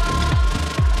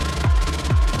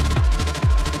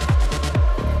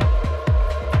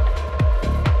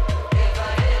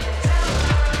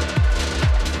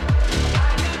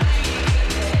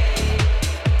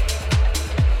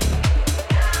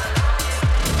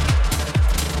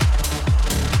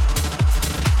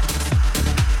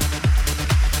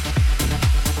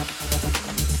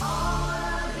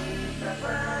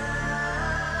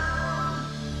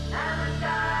 And the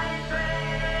sky is gray.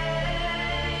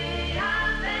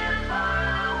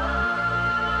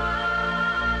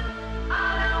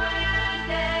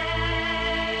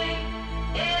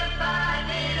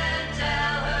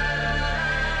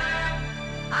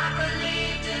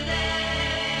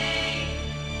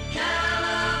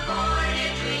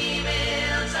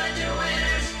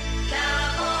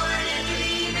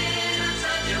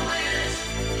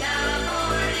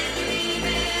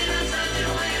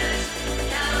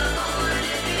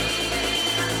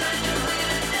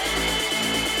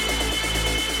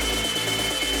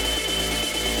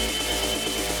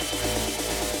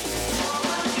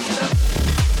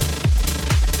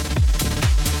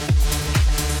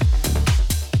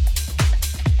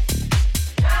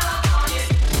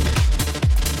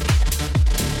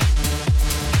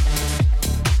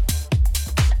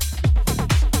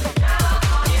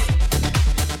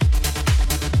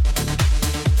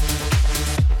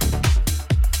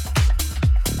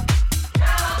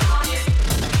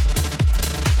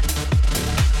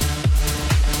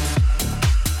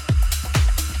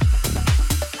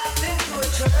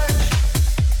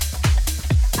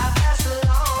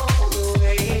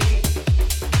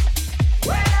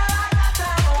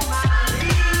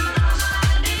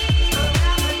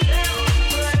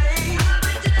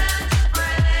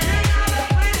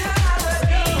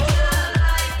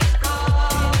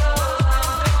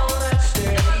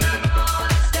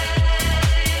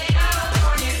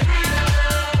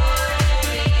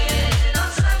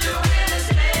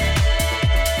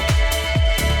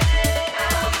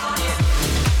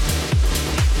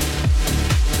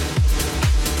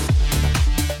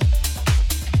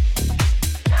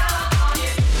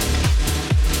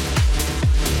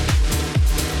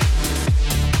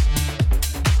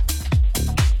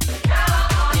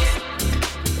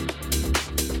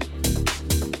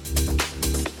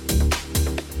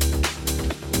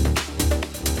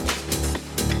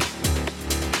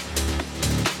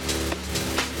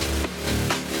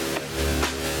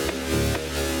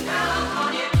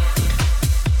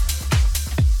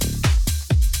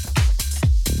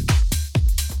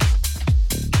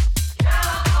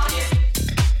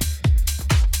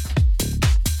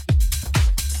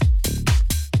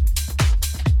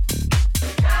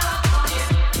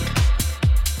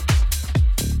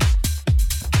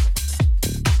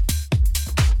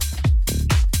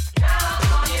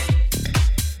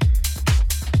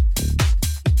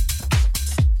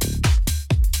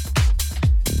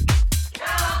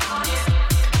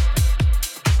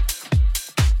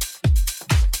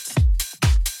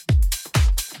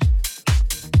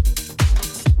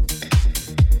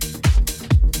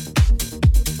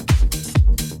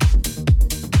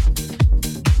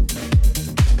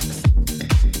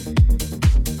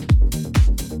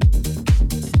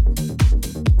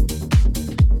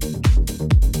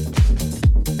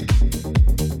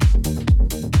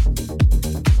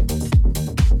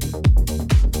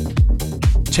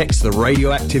 Text the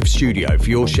Radioactive Studio for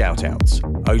your shout-outs.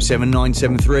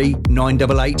 07973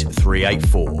 988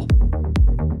 384.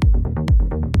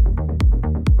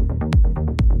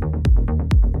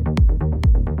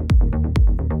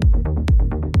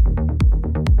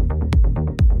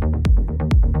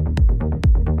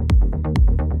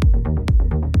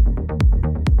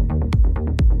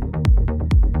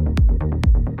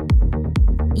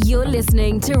 You're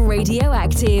listening to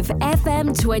Radioactive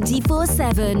FM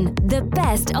 24/7, the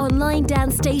best online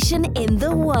dance station in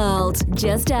the world.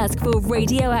 Just ask for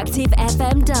Radioactive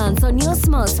FM Dance on your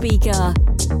smart speaker.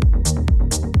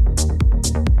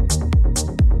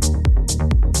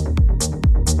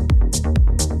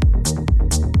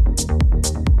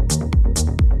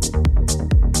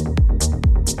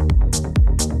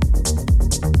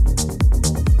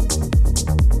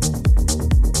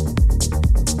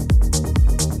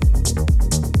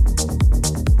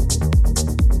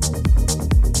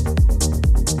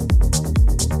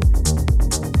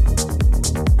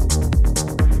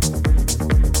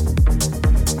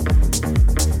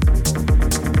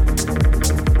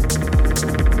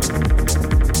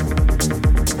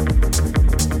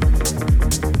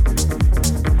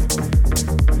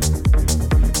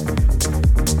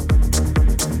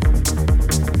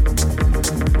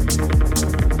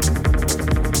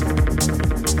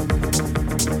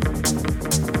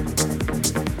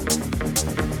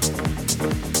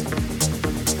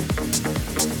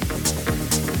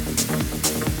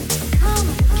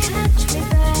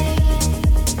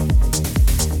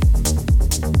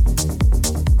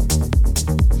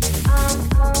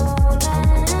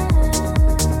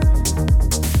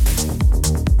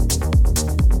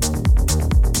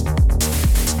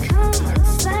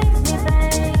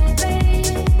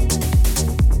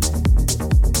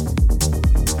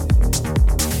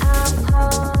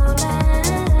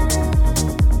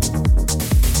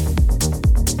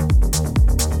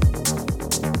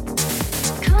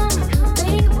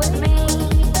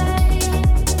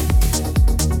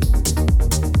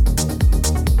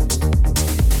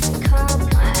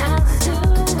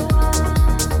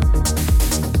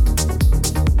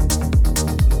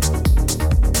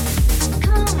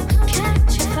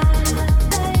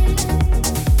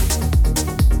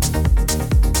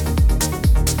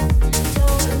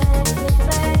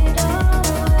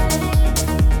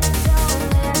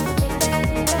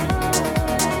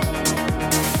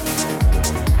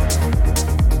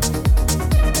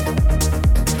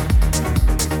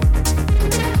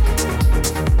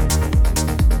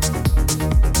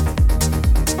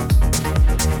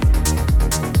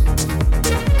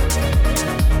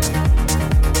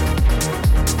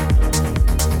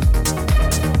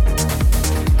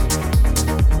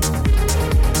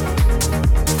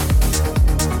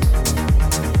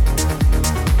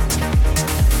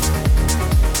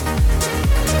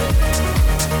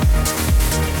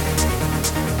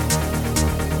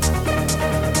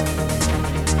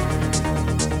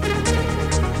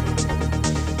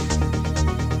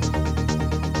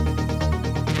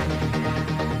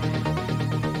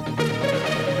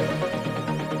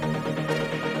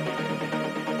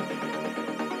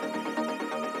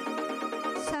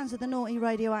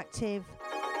 Radioactive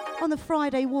on the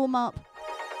Friday warm-up.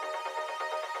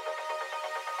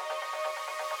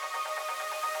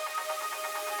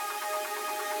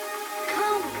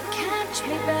 Come catch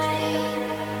me,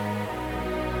 babe.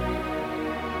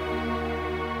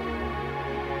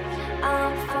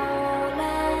 I'm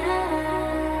falling.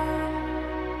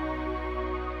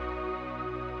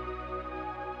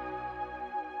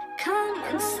 Come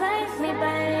and save me,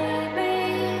 baby.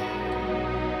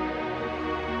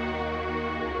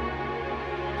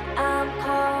 I'm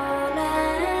calling.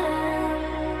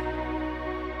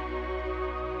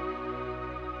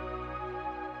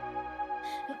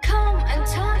 Come and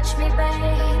touch me,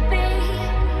 baby.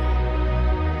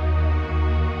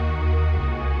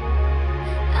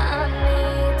 I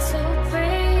need to be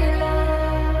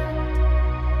loved.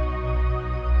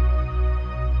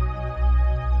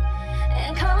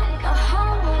 And come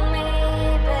hold me,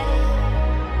 baby.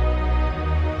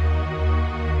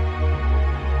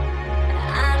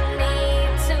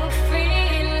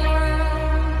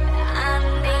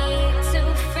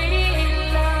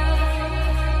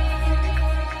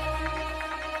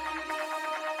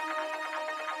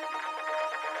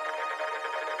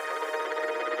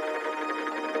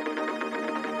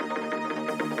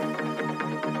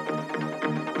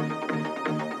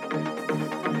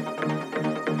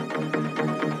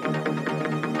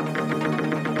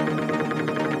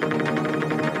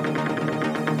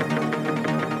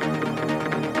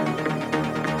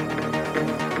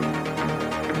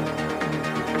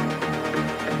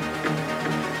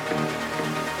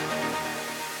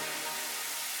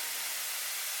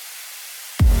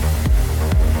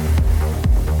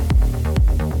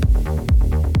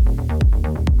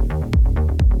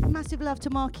 to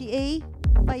Marky E,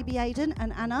 Baby Aiden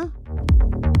and Anna.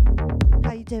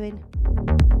 How you doing?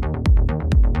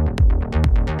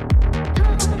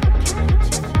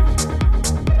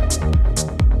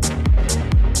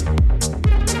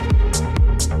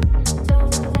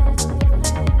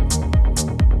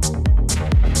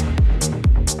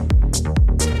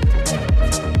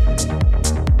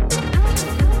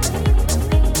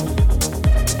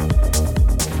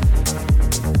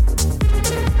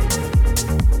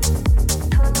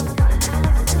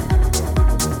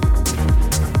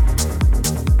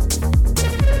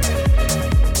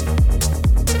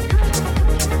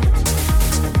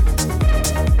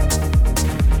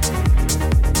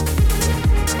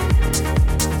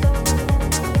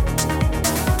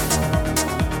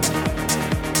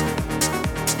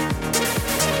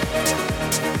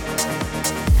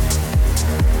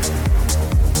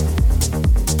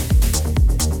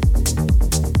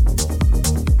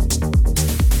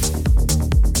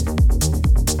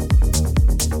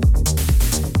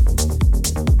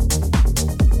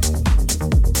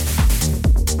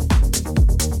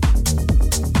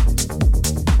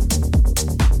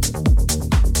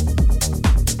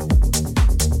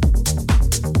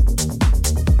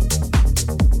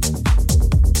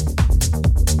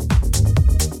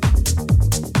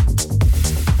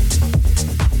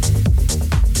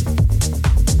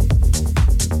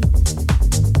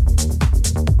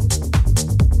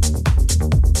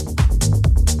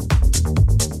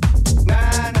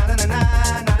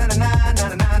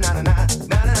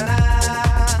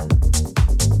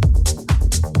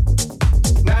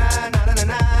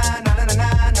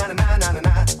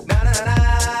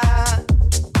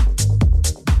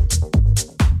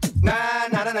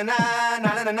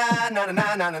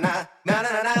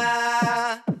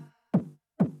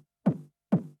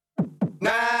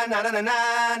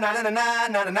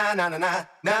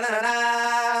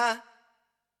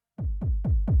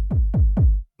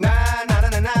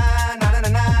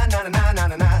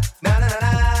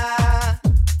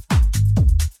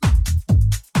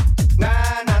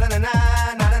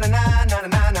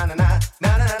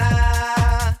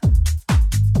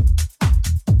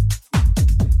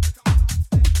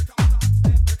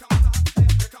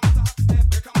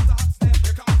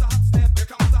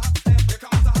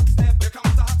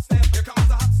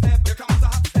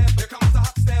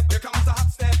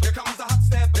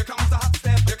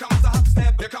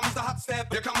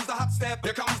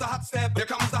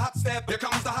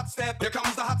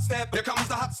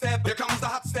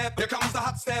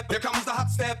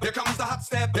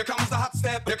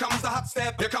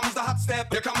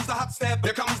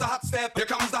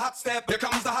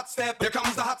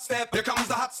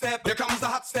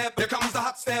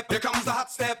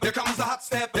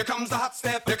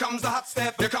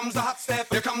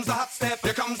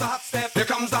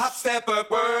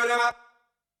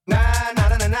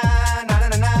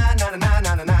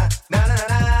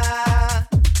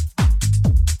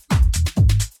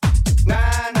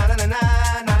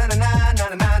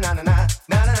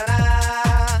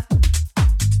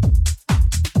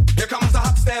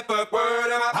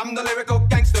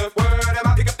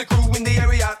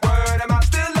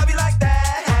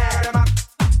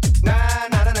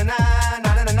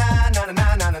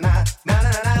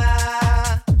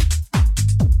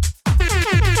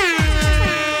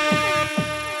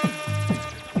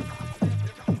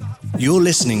 You're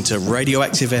listening to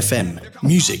Radioactive FM,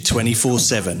 music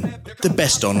 24/7, the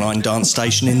best online dance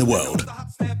station in the world.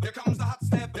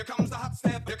 Na na na na na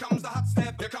na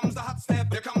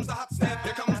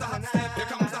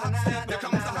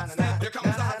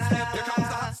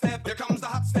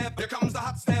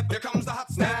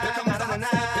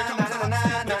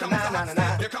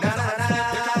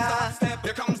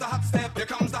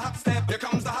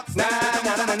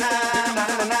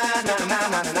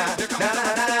na na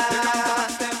na na na na.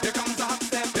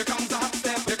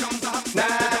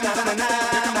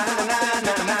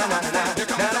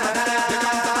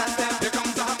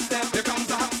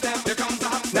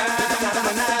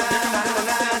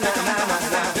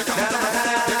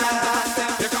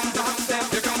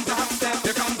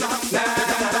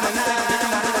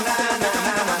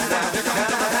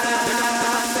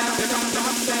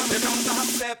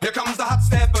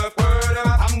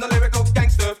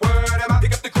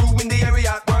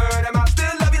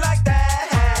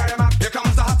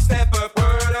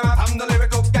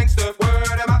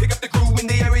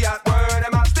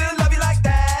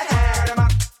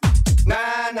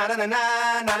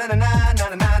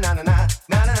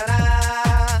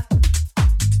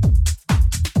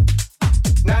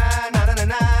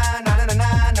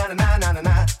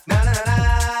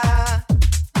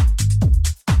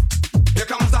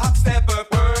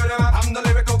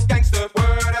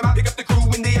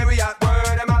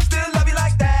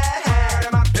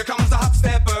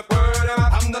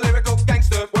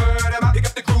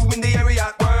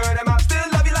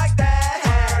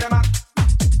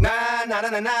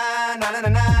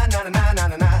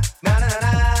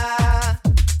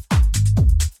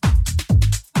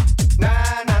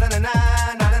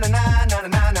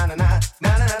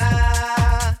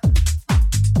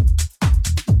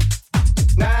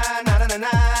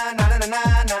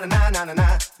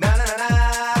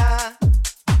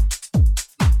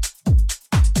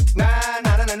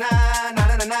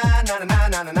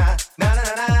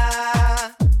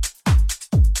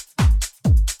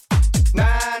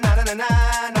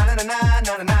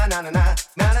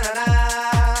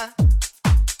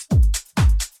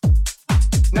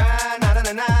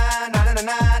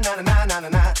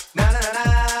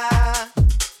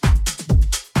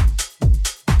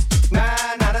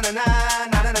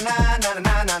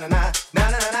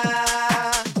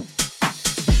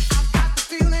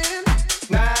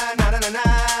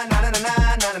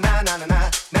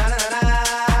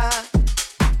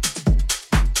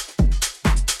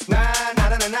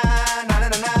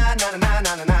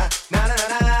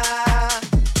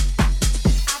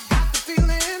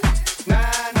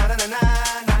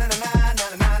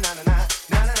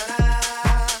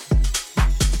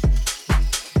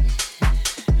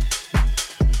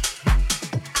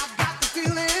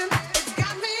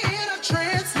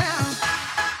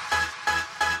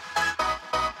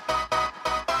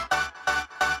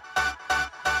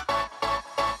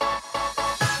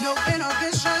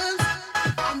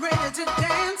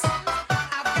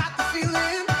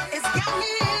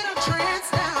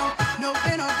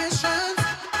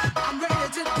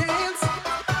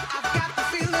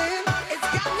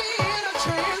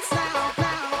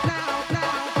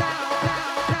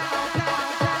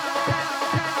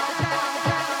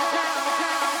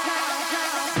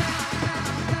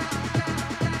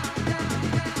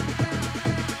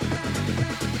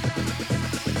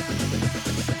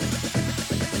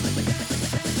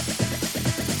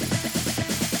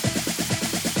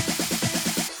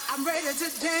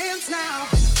 dance now.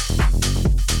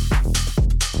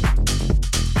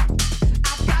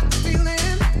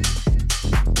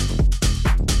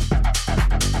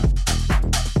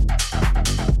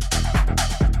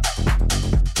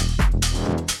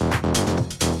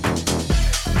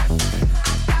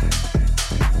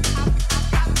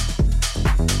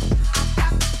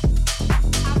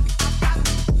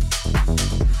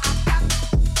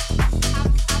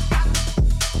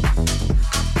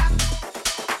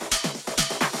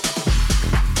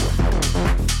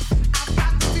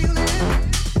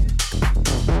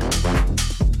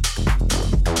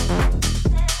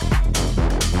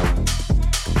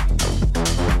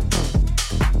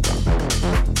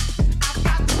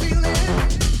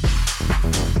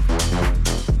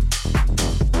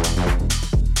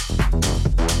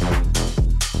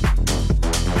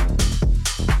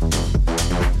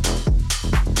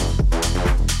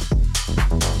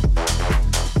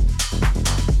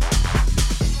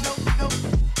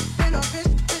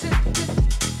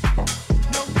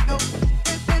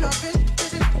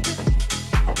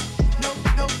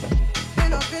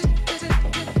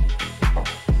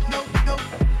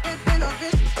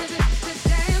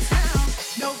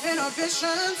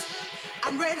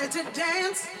 I'm ready to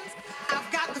dance.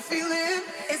 I've got the feeling.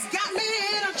 It's got me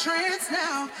in a trance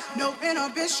now. No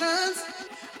inhibitions.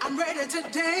 I'm ready to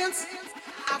dance.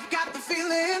 I've got the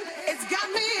feeling. It's got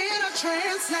me in a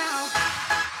trance now.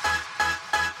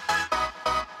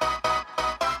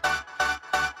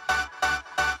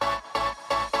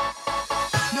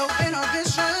 No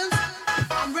inhibitions.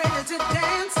 I'm ready to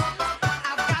dance.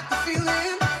 I've got the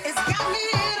feeling. It's got me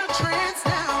in a trance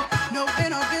now. No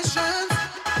inhibitions.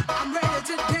 I'm ready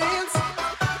to dance.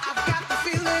 I've got the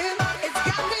feeling. It's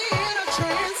got me in a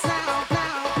trance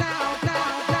now.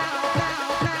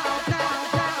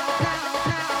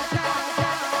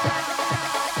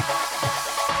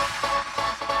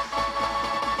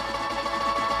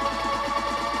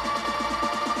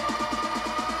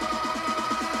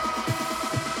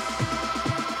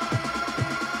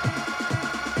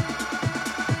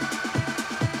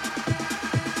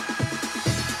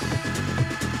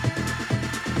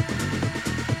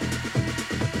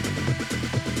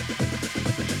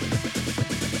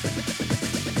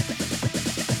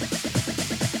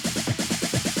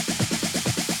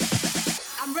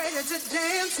 I'm ready to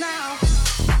dance now.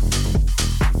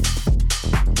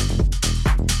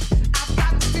 I've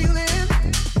got the feeling.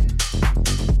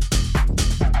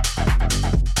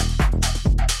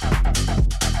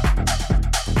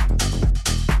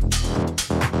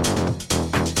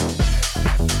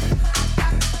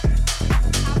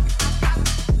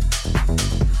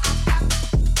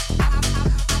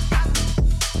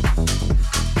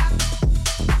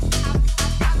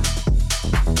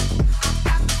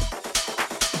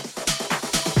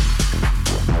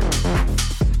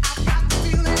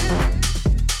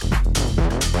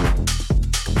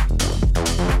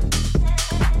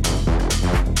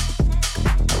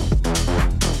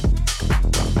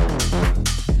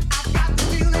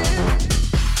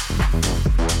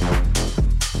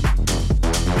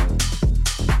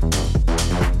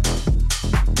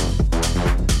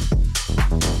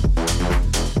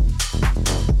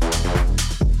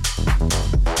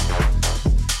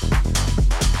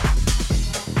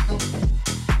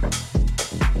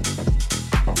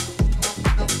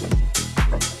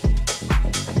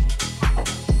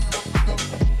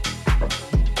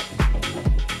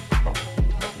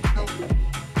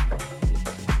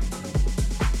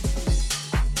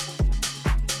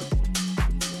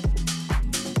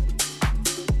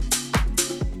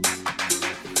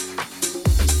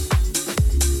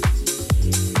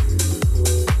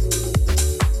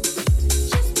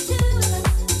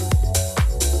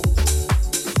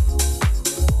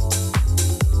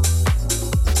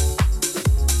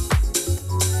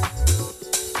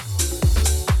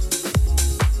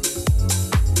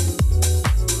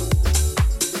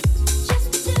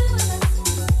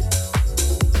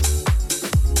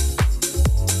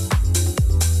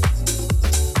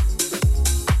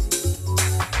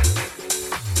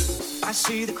 I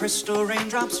see the crystal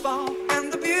raindrops fall,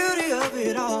 and the beauty of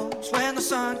it all is when the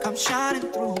sun comes shining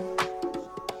through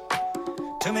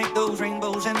to make those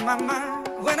rainbows in my mind.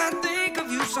 When I think of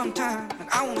you sometime, and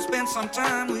I want to spend some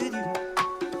time with you.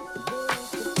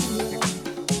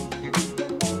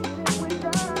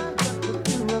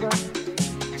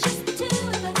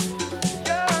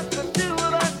 Just the two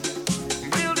of us,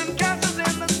 building castles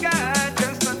in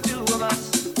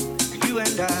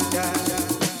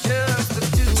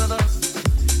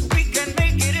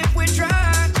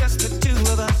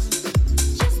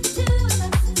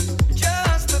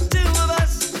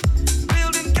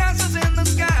the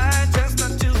sky. Just the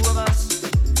two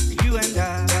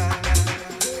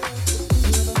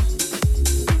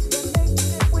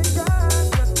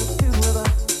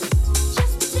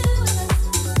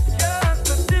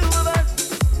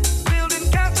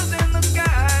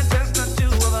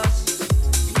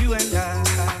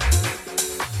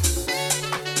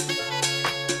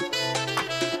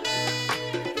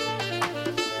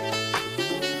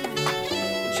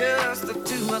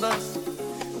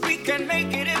can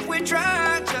make it if we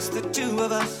try. Just the two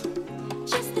of us.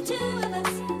 Just the two of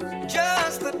us.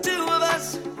 Just the two of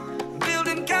us.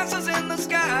 Building castles in the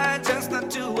sky. Just the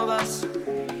two of us.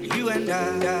 You and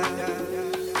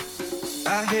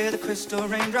I hear the crystal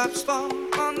raindrops fall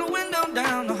on the window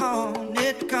down the hall.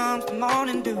 It becomes the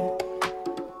morning dew.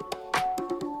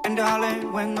 And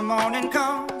darling, when the morning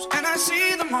comes and I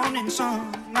see the morning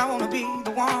sun, I wanna be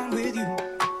the one with you.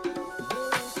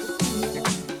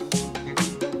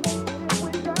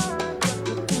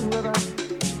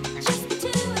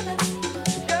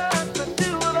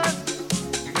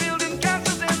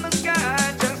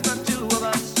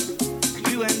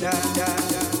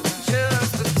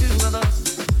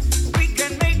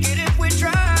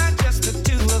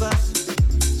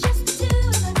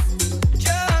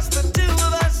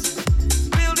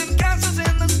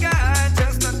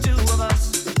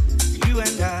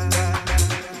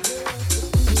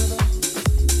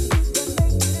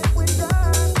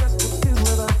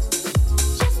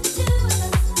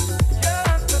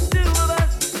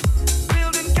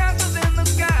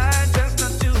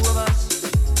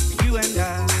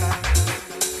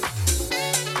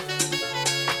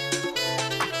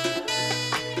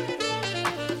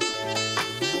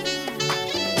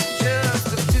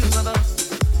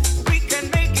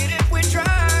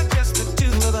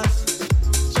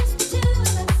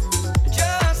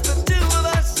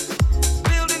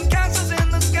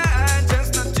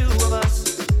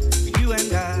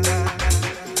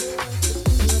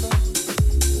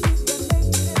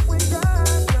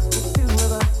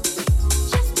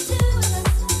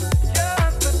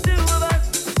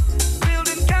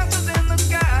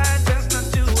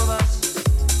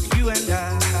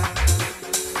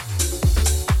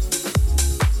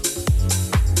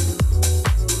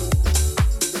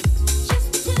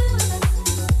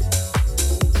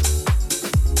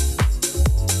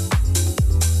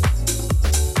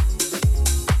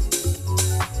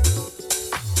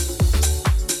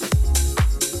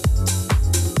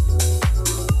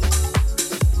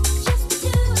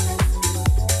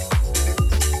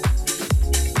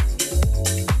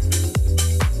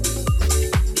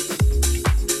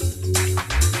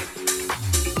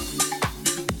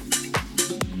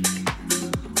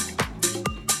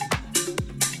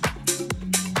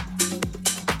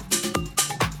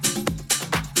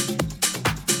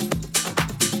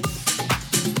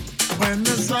 When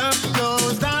the sun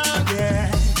goes down,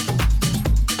 yeah.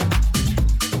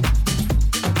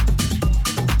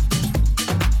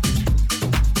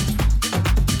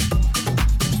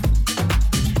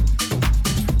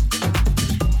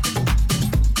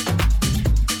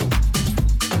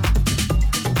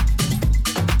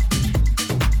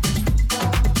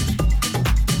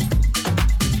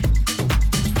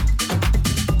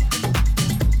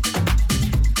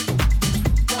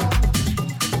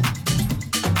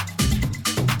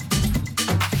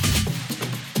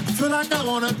 I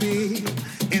wanna be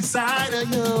inside of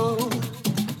you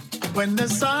when the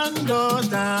sun goes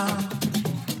down.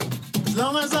 As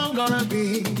long as I'm gonna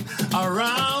be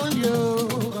around you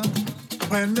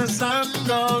when the sun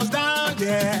goes down,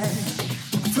 yeah.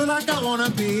 I feel like I wanna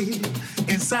be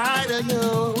inside of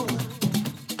you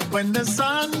when the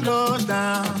sun goes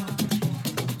down.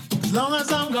 As long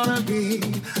as I'm gonna be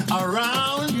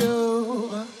around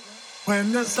you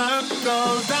when the sun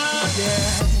goes down,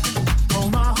 yeah. Oh,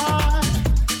 my heart,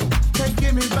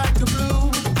 taking me back to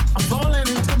blue. I'm falling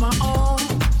into my own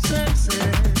senses.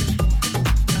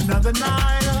 Another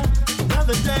night,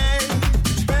 another day.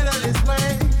 It's better this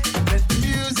way. Let the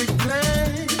music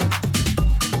play.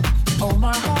 Oh,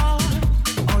 my heart,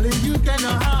 only you can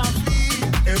know how I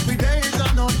feel. Every day is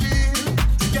an ordeal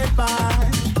to get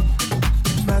by.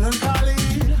 Melancholy,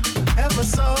 ever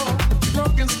so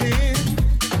broken skin,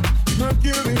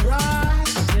 mercury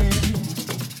rising.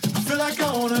 I feel like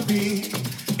I wanna be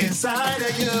inside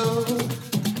of you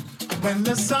when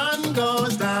the sun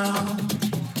goes down.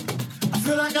 I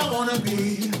feel like I wanna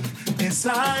be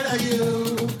inside of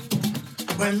you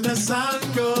when the sun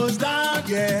goes down,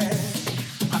 yeah.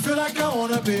 I feel like I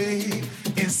wanna be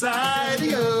inside of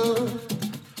you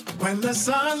when the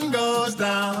sun goes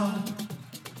down.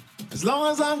 As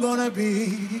long as I'm gonna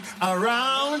be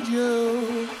around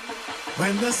you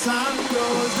when the sun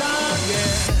goes down,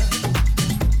 yeah.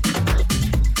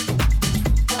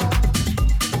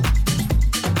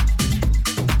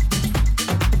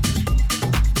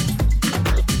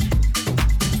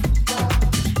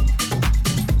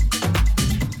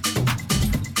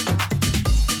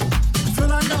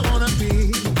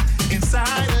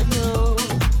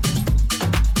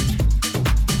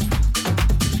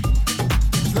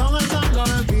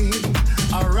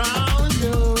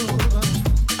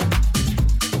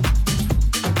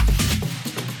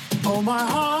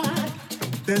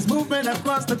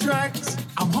 across the tracks.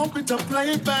 I'm hoping to play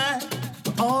it back.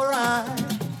 Alright.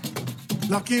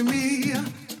 Lucky me,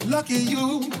 lucky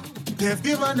you. They've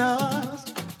given us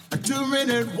a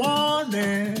 2-minute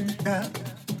warning. Yeah.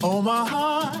 Oh, my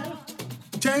heart.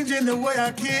 Changing the way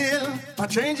I kill, by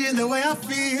changing the way I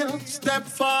feel. Step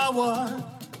forward.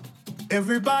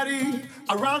 Everybody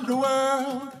around the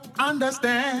world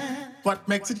understand what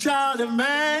makes a child a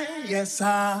man. Yes,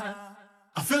 I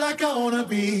feel like I wanna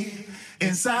be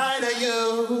inside of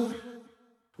you.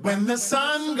 When the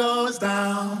sun goes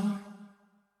down,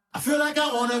 I feel like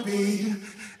I wanna be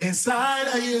inside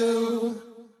of you.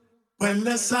 When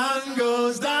the sun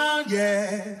goes down,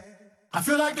 yeah, I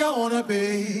feel like I wanna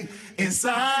be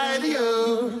inside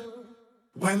you.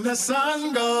 When the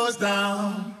sun goes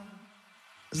down,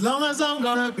 as long as I'm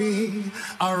gonna be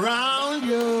around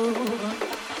you.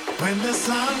 When the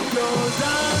sun goes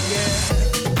down, yeah.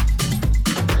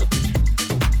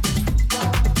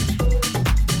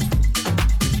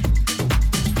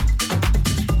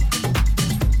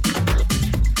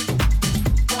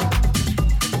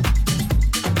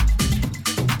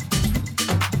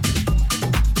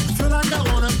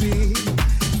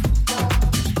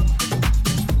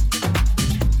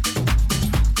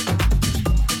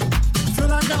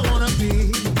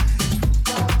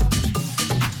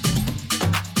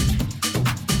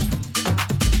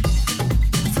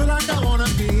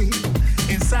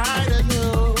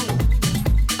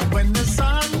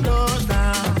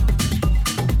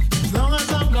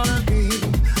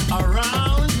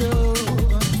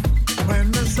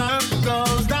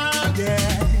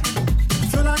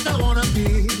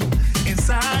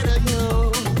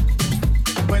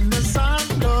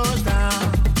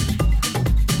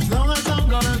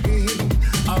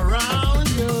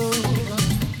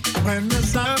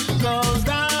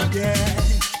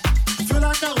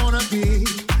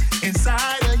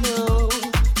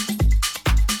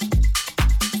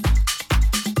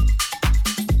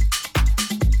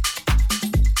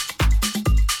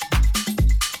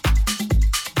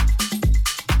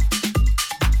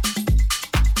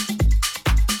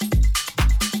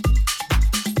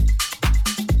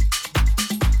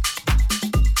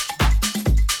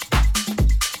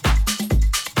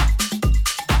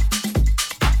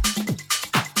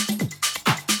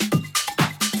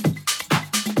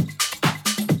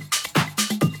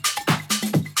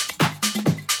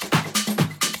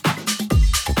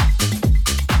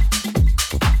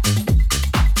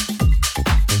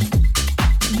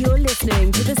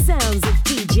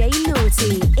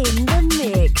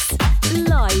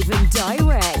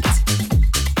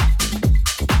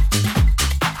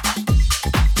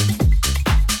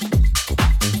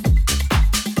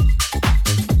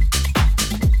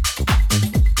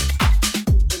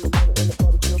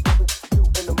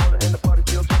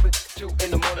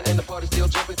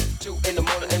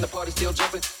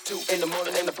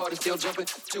 Still jumping,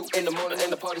 2 in the morning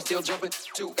and the party still jumping,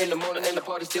 2 in the morning and the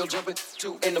party still jumping,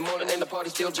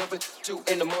 2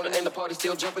 in the morning and the party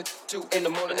still jumping, 2 in the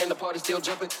morning and the party still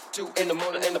jumping, 2 in the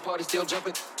morning and the party still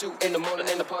jumping, 2 in the morning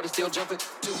and the party still jumping,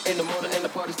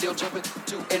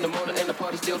 2 in the morning and the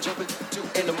party still jumping,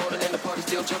 2 in the morning and the party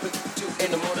still jumping, 2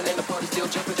 in the morning and the party still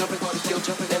jumping, jumping, party still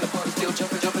jumping and the party still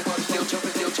jumping, jumping, party still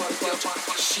jumping, still party still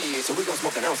jumping. Shit, so we gon'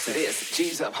 smoke an ounce of this.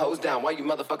 G's up, hoes down, why you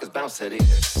motherfuckers bounce to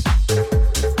this?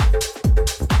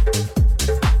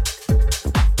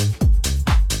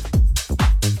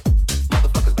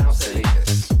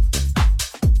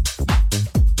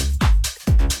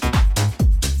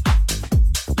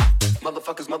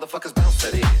 Motherfuckers bounce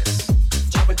to this.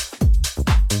 Jumpin',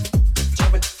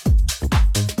 jumpin', jumpin',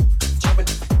 jumpin',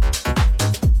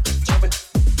 jumpin',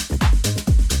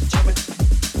 jumpin',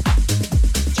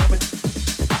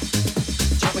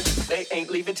 jumpin'. They ain't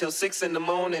leaving till 6 in the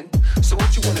morning. So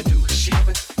what you wanna do?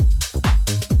 Jumpin',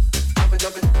 jumpin',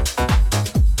 jumpin',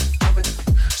 jumpin'.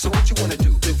 So what you wanna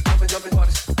do? Jumpin', jumpin',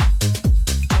 parties.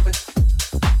 Jumpin',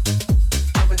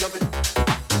 jumpin', jumpin'.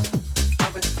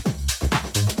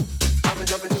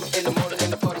 In the morning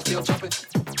and the party still jumping.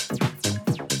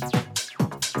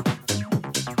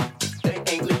 They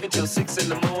ain't leaving till 6 in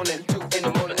the morning. 2 in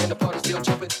the morning and the party still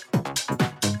jumping.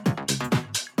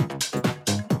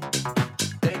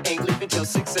 They ain't leaving till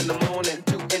 6 in the morning.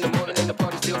 2 in the morning and the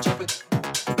party still jumping.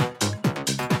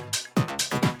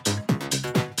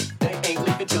 They ain't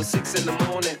leaving till 6 in the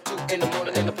morning. 2 in the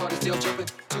morning and the party still jumping.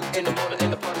 2 in the morning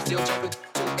and the party still jumping.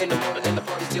 2 in the morning and the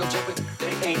party still jumping.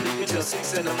 They ain't leaving till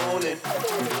 6 in the morning.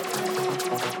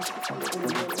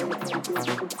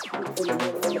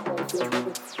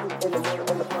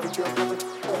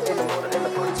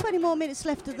 20 more minutes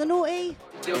left of the naughty.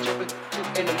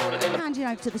 Handing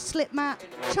over to the slip mat,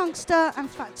 Chunkster and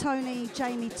Fat Tony,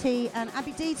 Jamie T and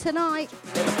Abby D tonight.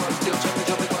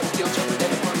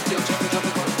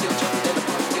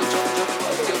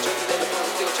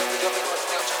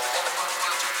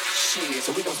 Shit,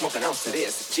 so we gon' smoke an ounce of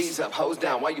this. G's up, hoes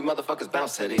down, why you motherfuckers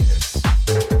bounce to this?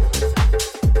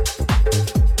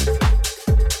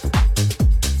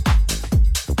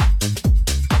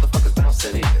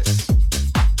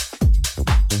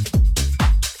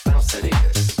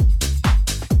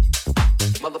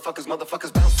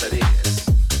 Motherfuckers bounce to this.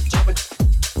 Jump it,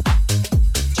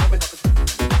 jump it,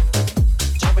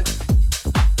 jump it, jump it,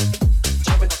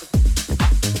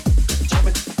 jump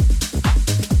it,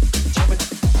 jump it,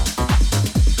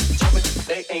 jump it.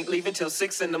 They ain't leaving till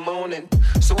 6 in the morning.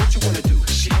 So what you wanna do?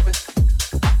 Jump it,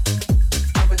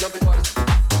 jump it, jump it,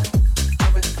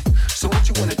 jump it. So what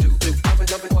you wanna do? Jump it, jump it,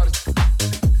 jump it,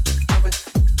 jump it,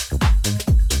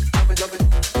 jump it.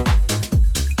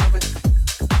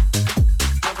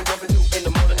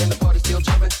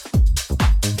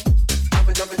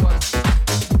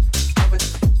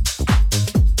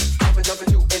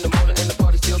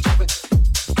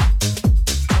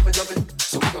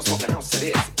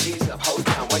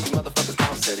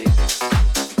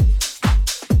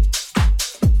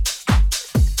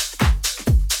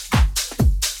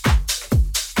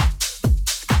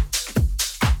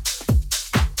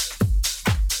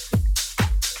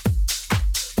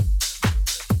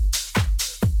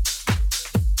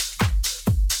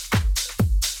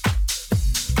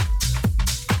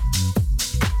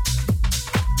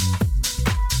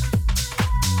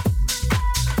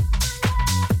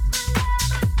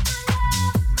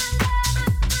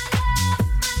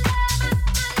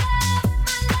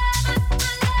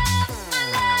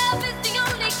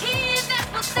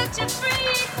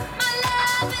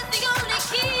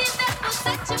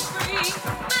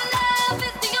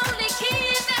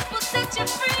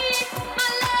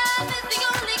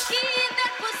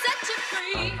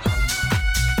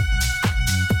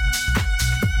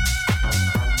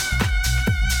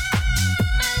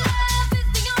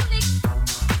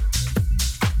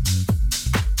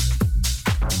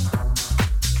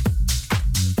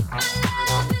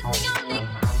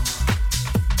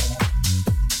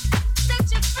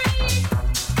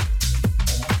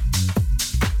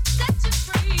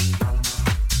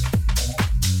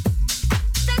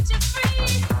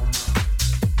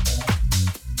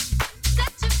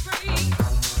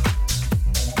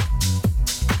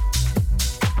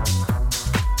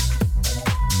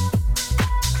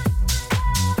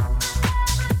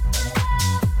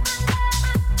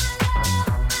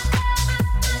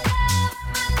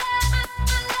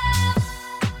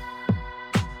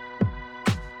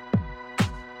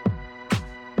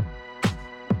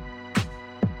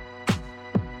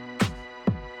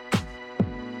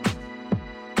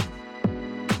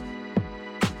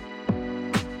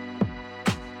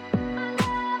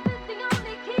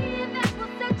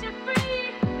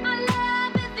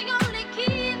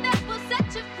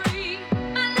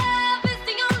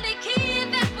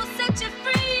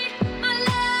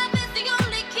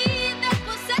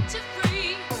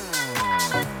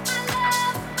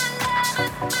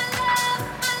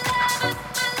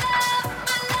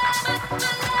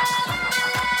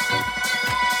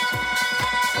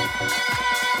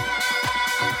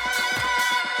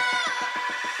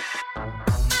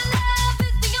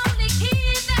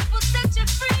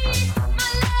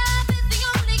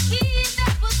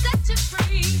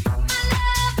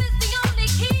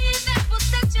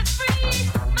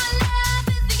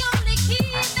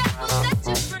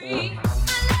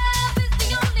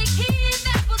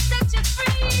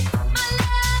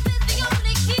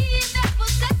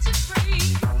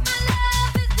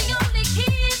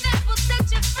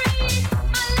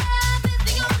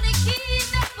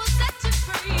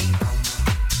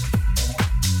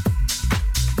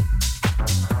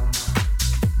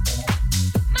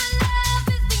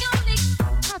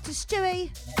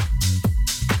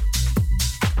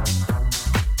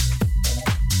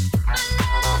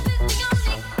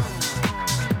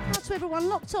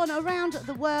 Around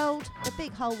the world, the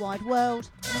big whole wide world.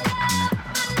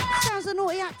 Sounds of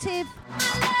Naughty Active.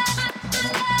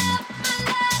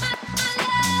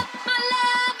 My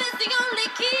love is the only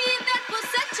key that will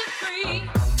set you free.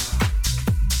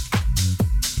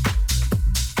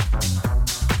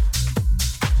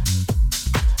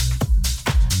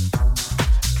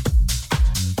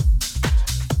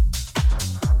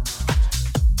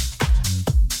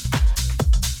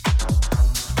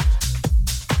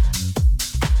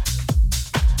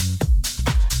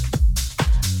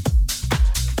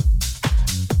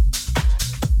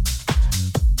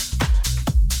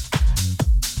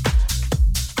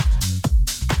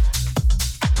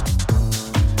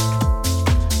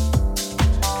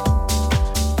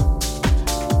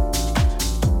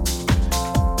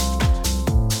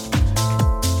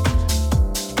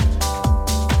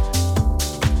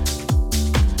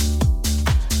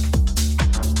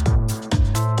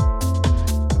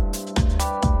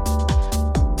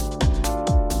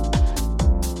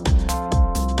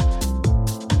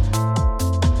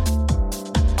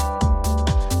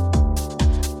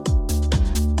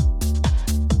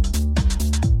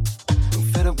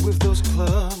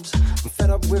 clubs. I'm fed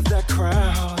up with that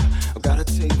crowd. I've gotta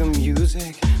take the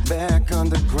music back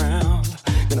underground.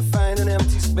 Gonna find an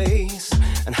empty space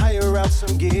and hire out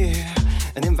some gear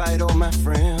and invite all my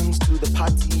friends to the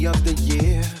party of the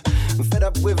year. I'm fed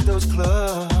up with those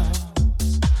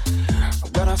clubs.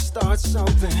 I've gotta start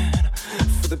something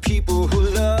for the people who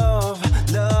love,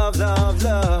 love, love,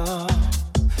 love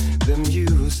the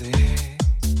music.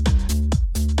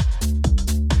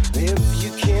 If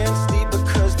you can't sleep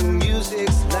because the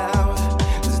music's loud,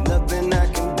 there's nothing I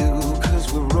can do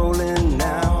cause we're rolling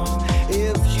now.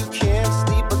 If you can't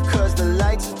sleep because the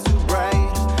lights are too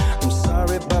bright, I'm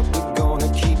sorry but we're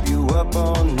gonna keep you up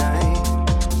all night.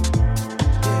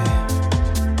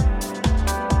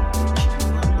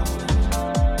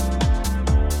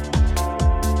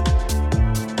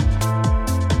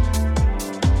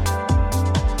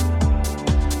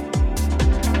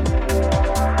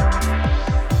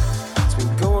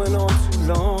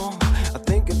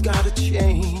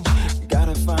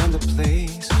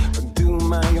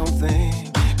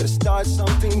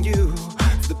 Something new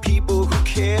for the people who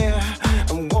care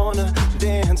and wanna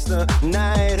dance the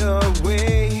night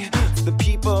away. For the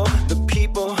people, the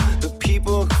people, the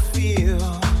people who feel,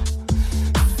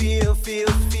 feel,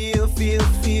 feel, feel, feel,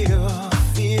 feel,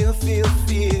 feel, feel,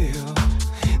 feel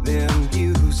their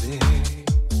music.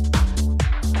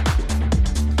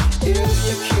 If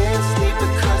you can't sleep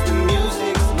because the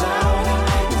music's loud,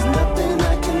 there's nothing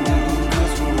I can do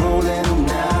cause we're rolling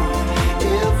now.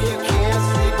 If you can't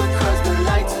sleep because the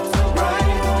lights are too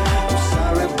bright, I'm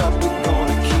sorry but we're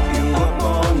gonna keep you up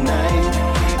all night.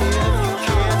 If you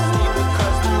can't sleep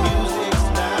because the music's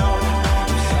loud,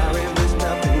 I'm sorry there's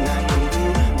nothing I can do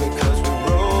because we're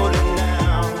rolling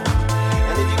now.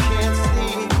 And if you can't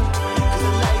sleep cause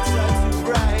the lights are too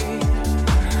bright,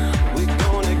 we're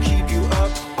gonna keep you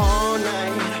up all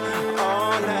night,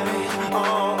 all night,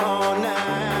 all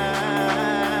night,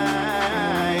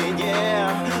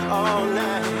 yeah, all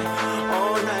night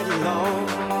long.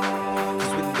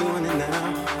 Cause we're doing it now,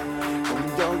 and we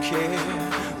don't care,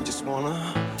 we just wanna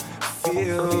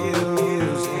feel the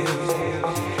music, yeah.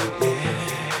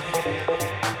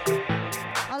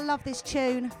 I love this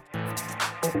tune.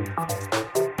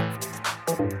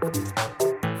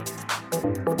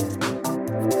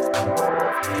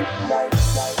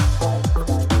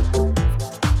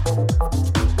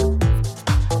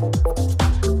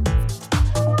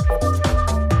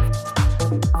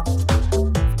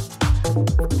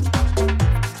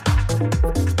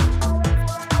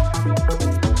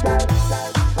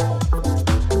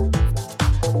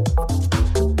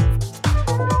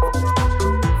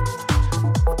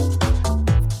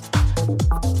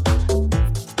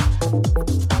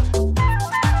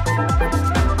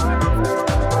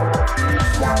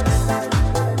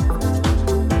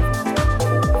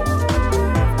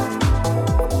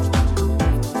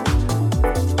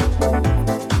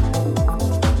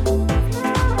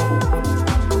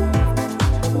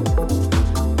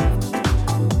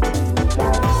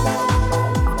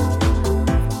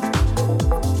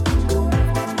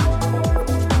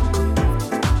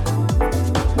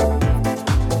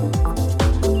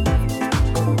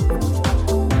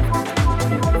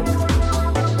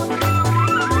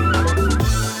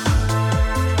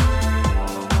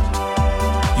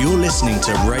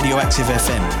 To Radioactive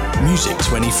FM, music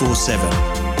 24/7,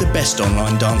 the best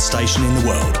online dance station in the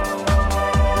world.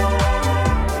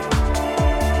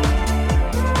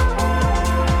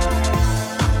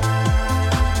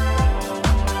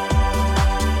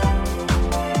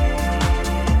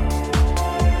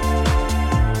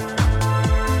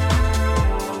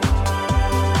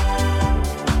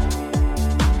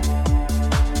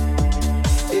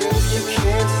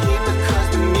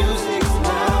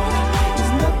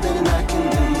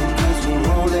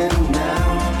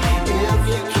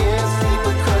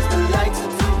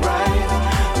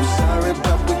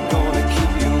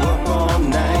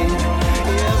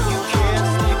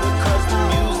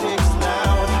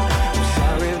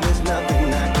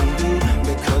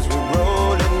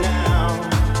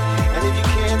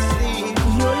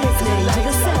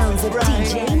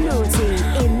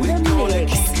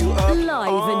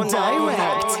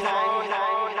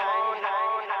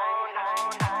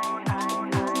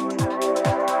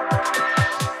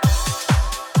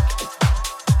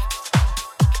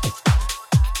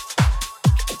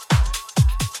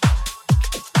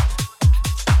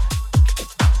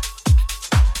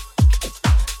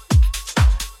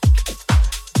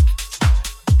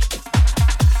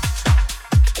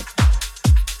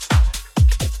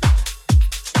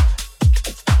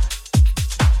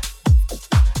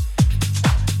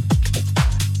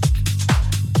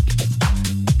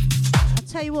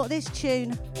 Tell you what, this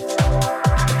tune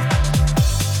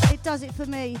it does it for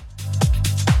me.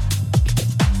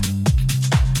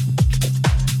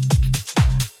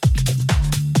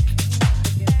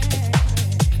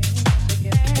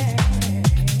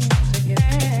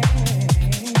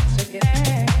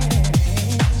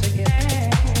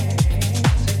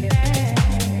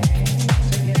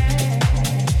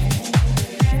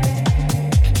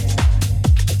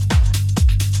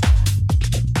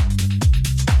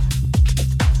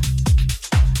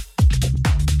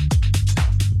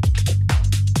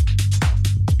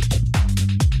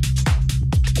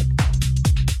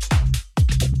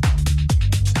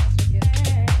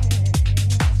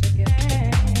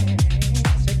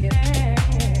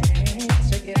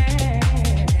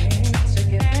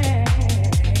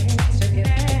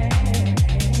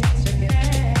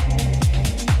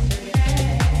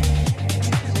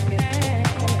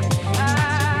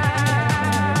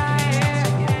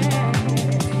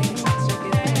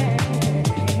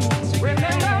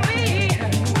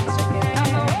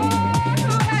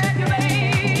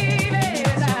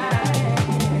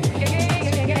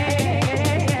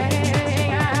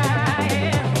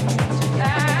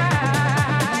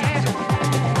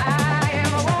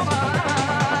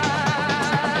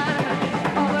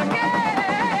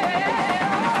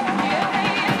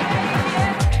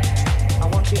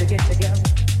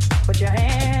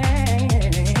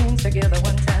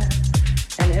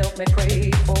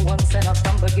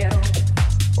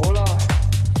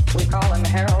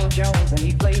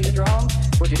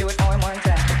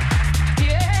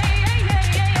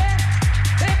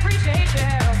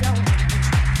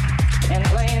 And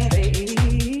playing bass.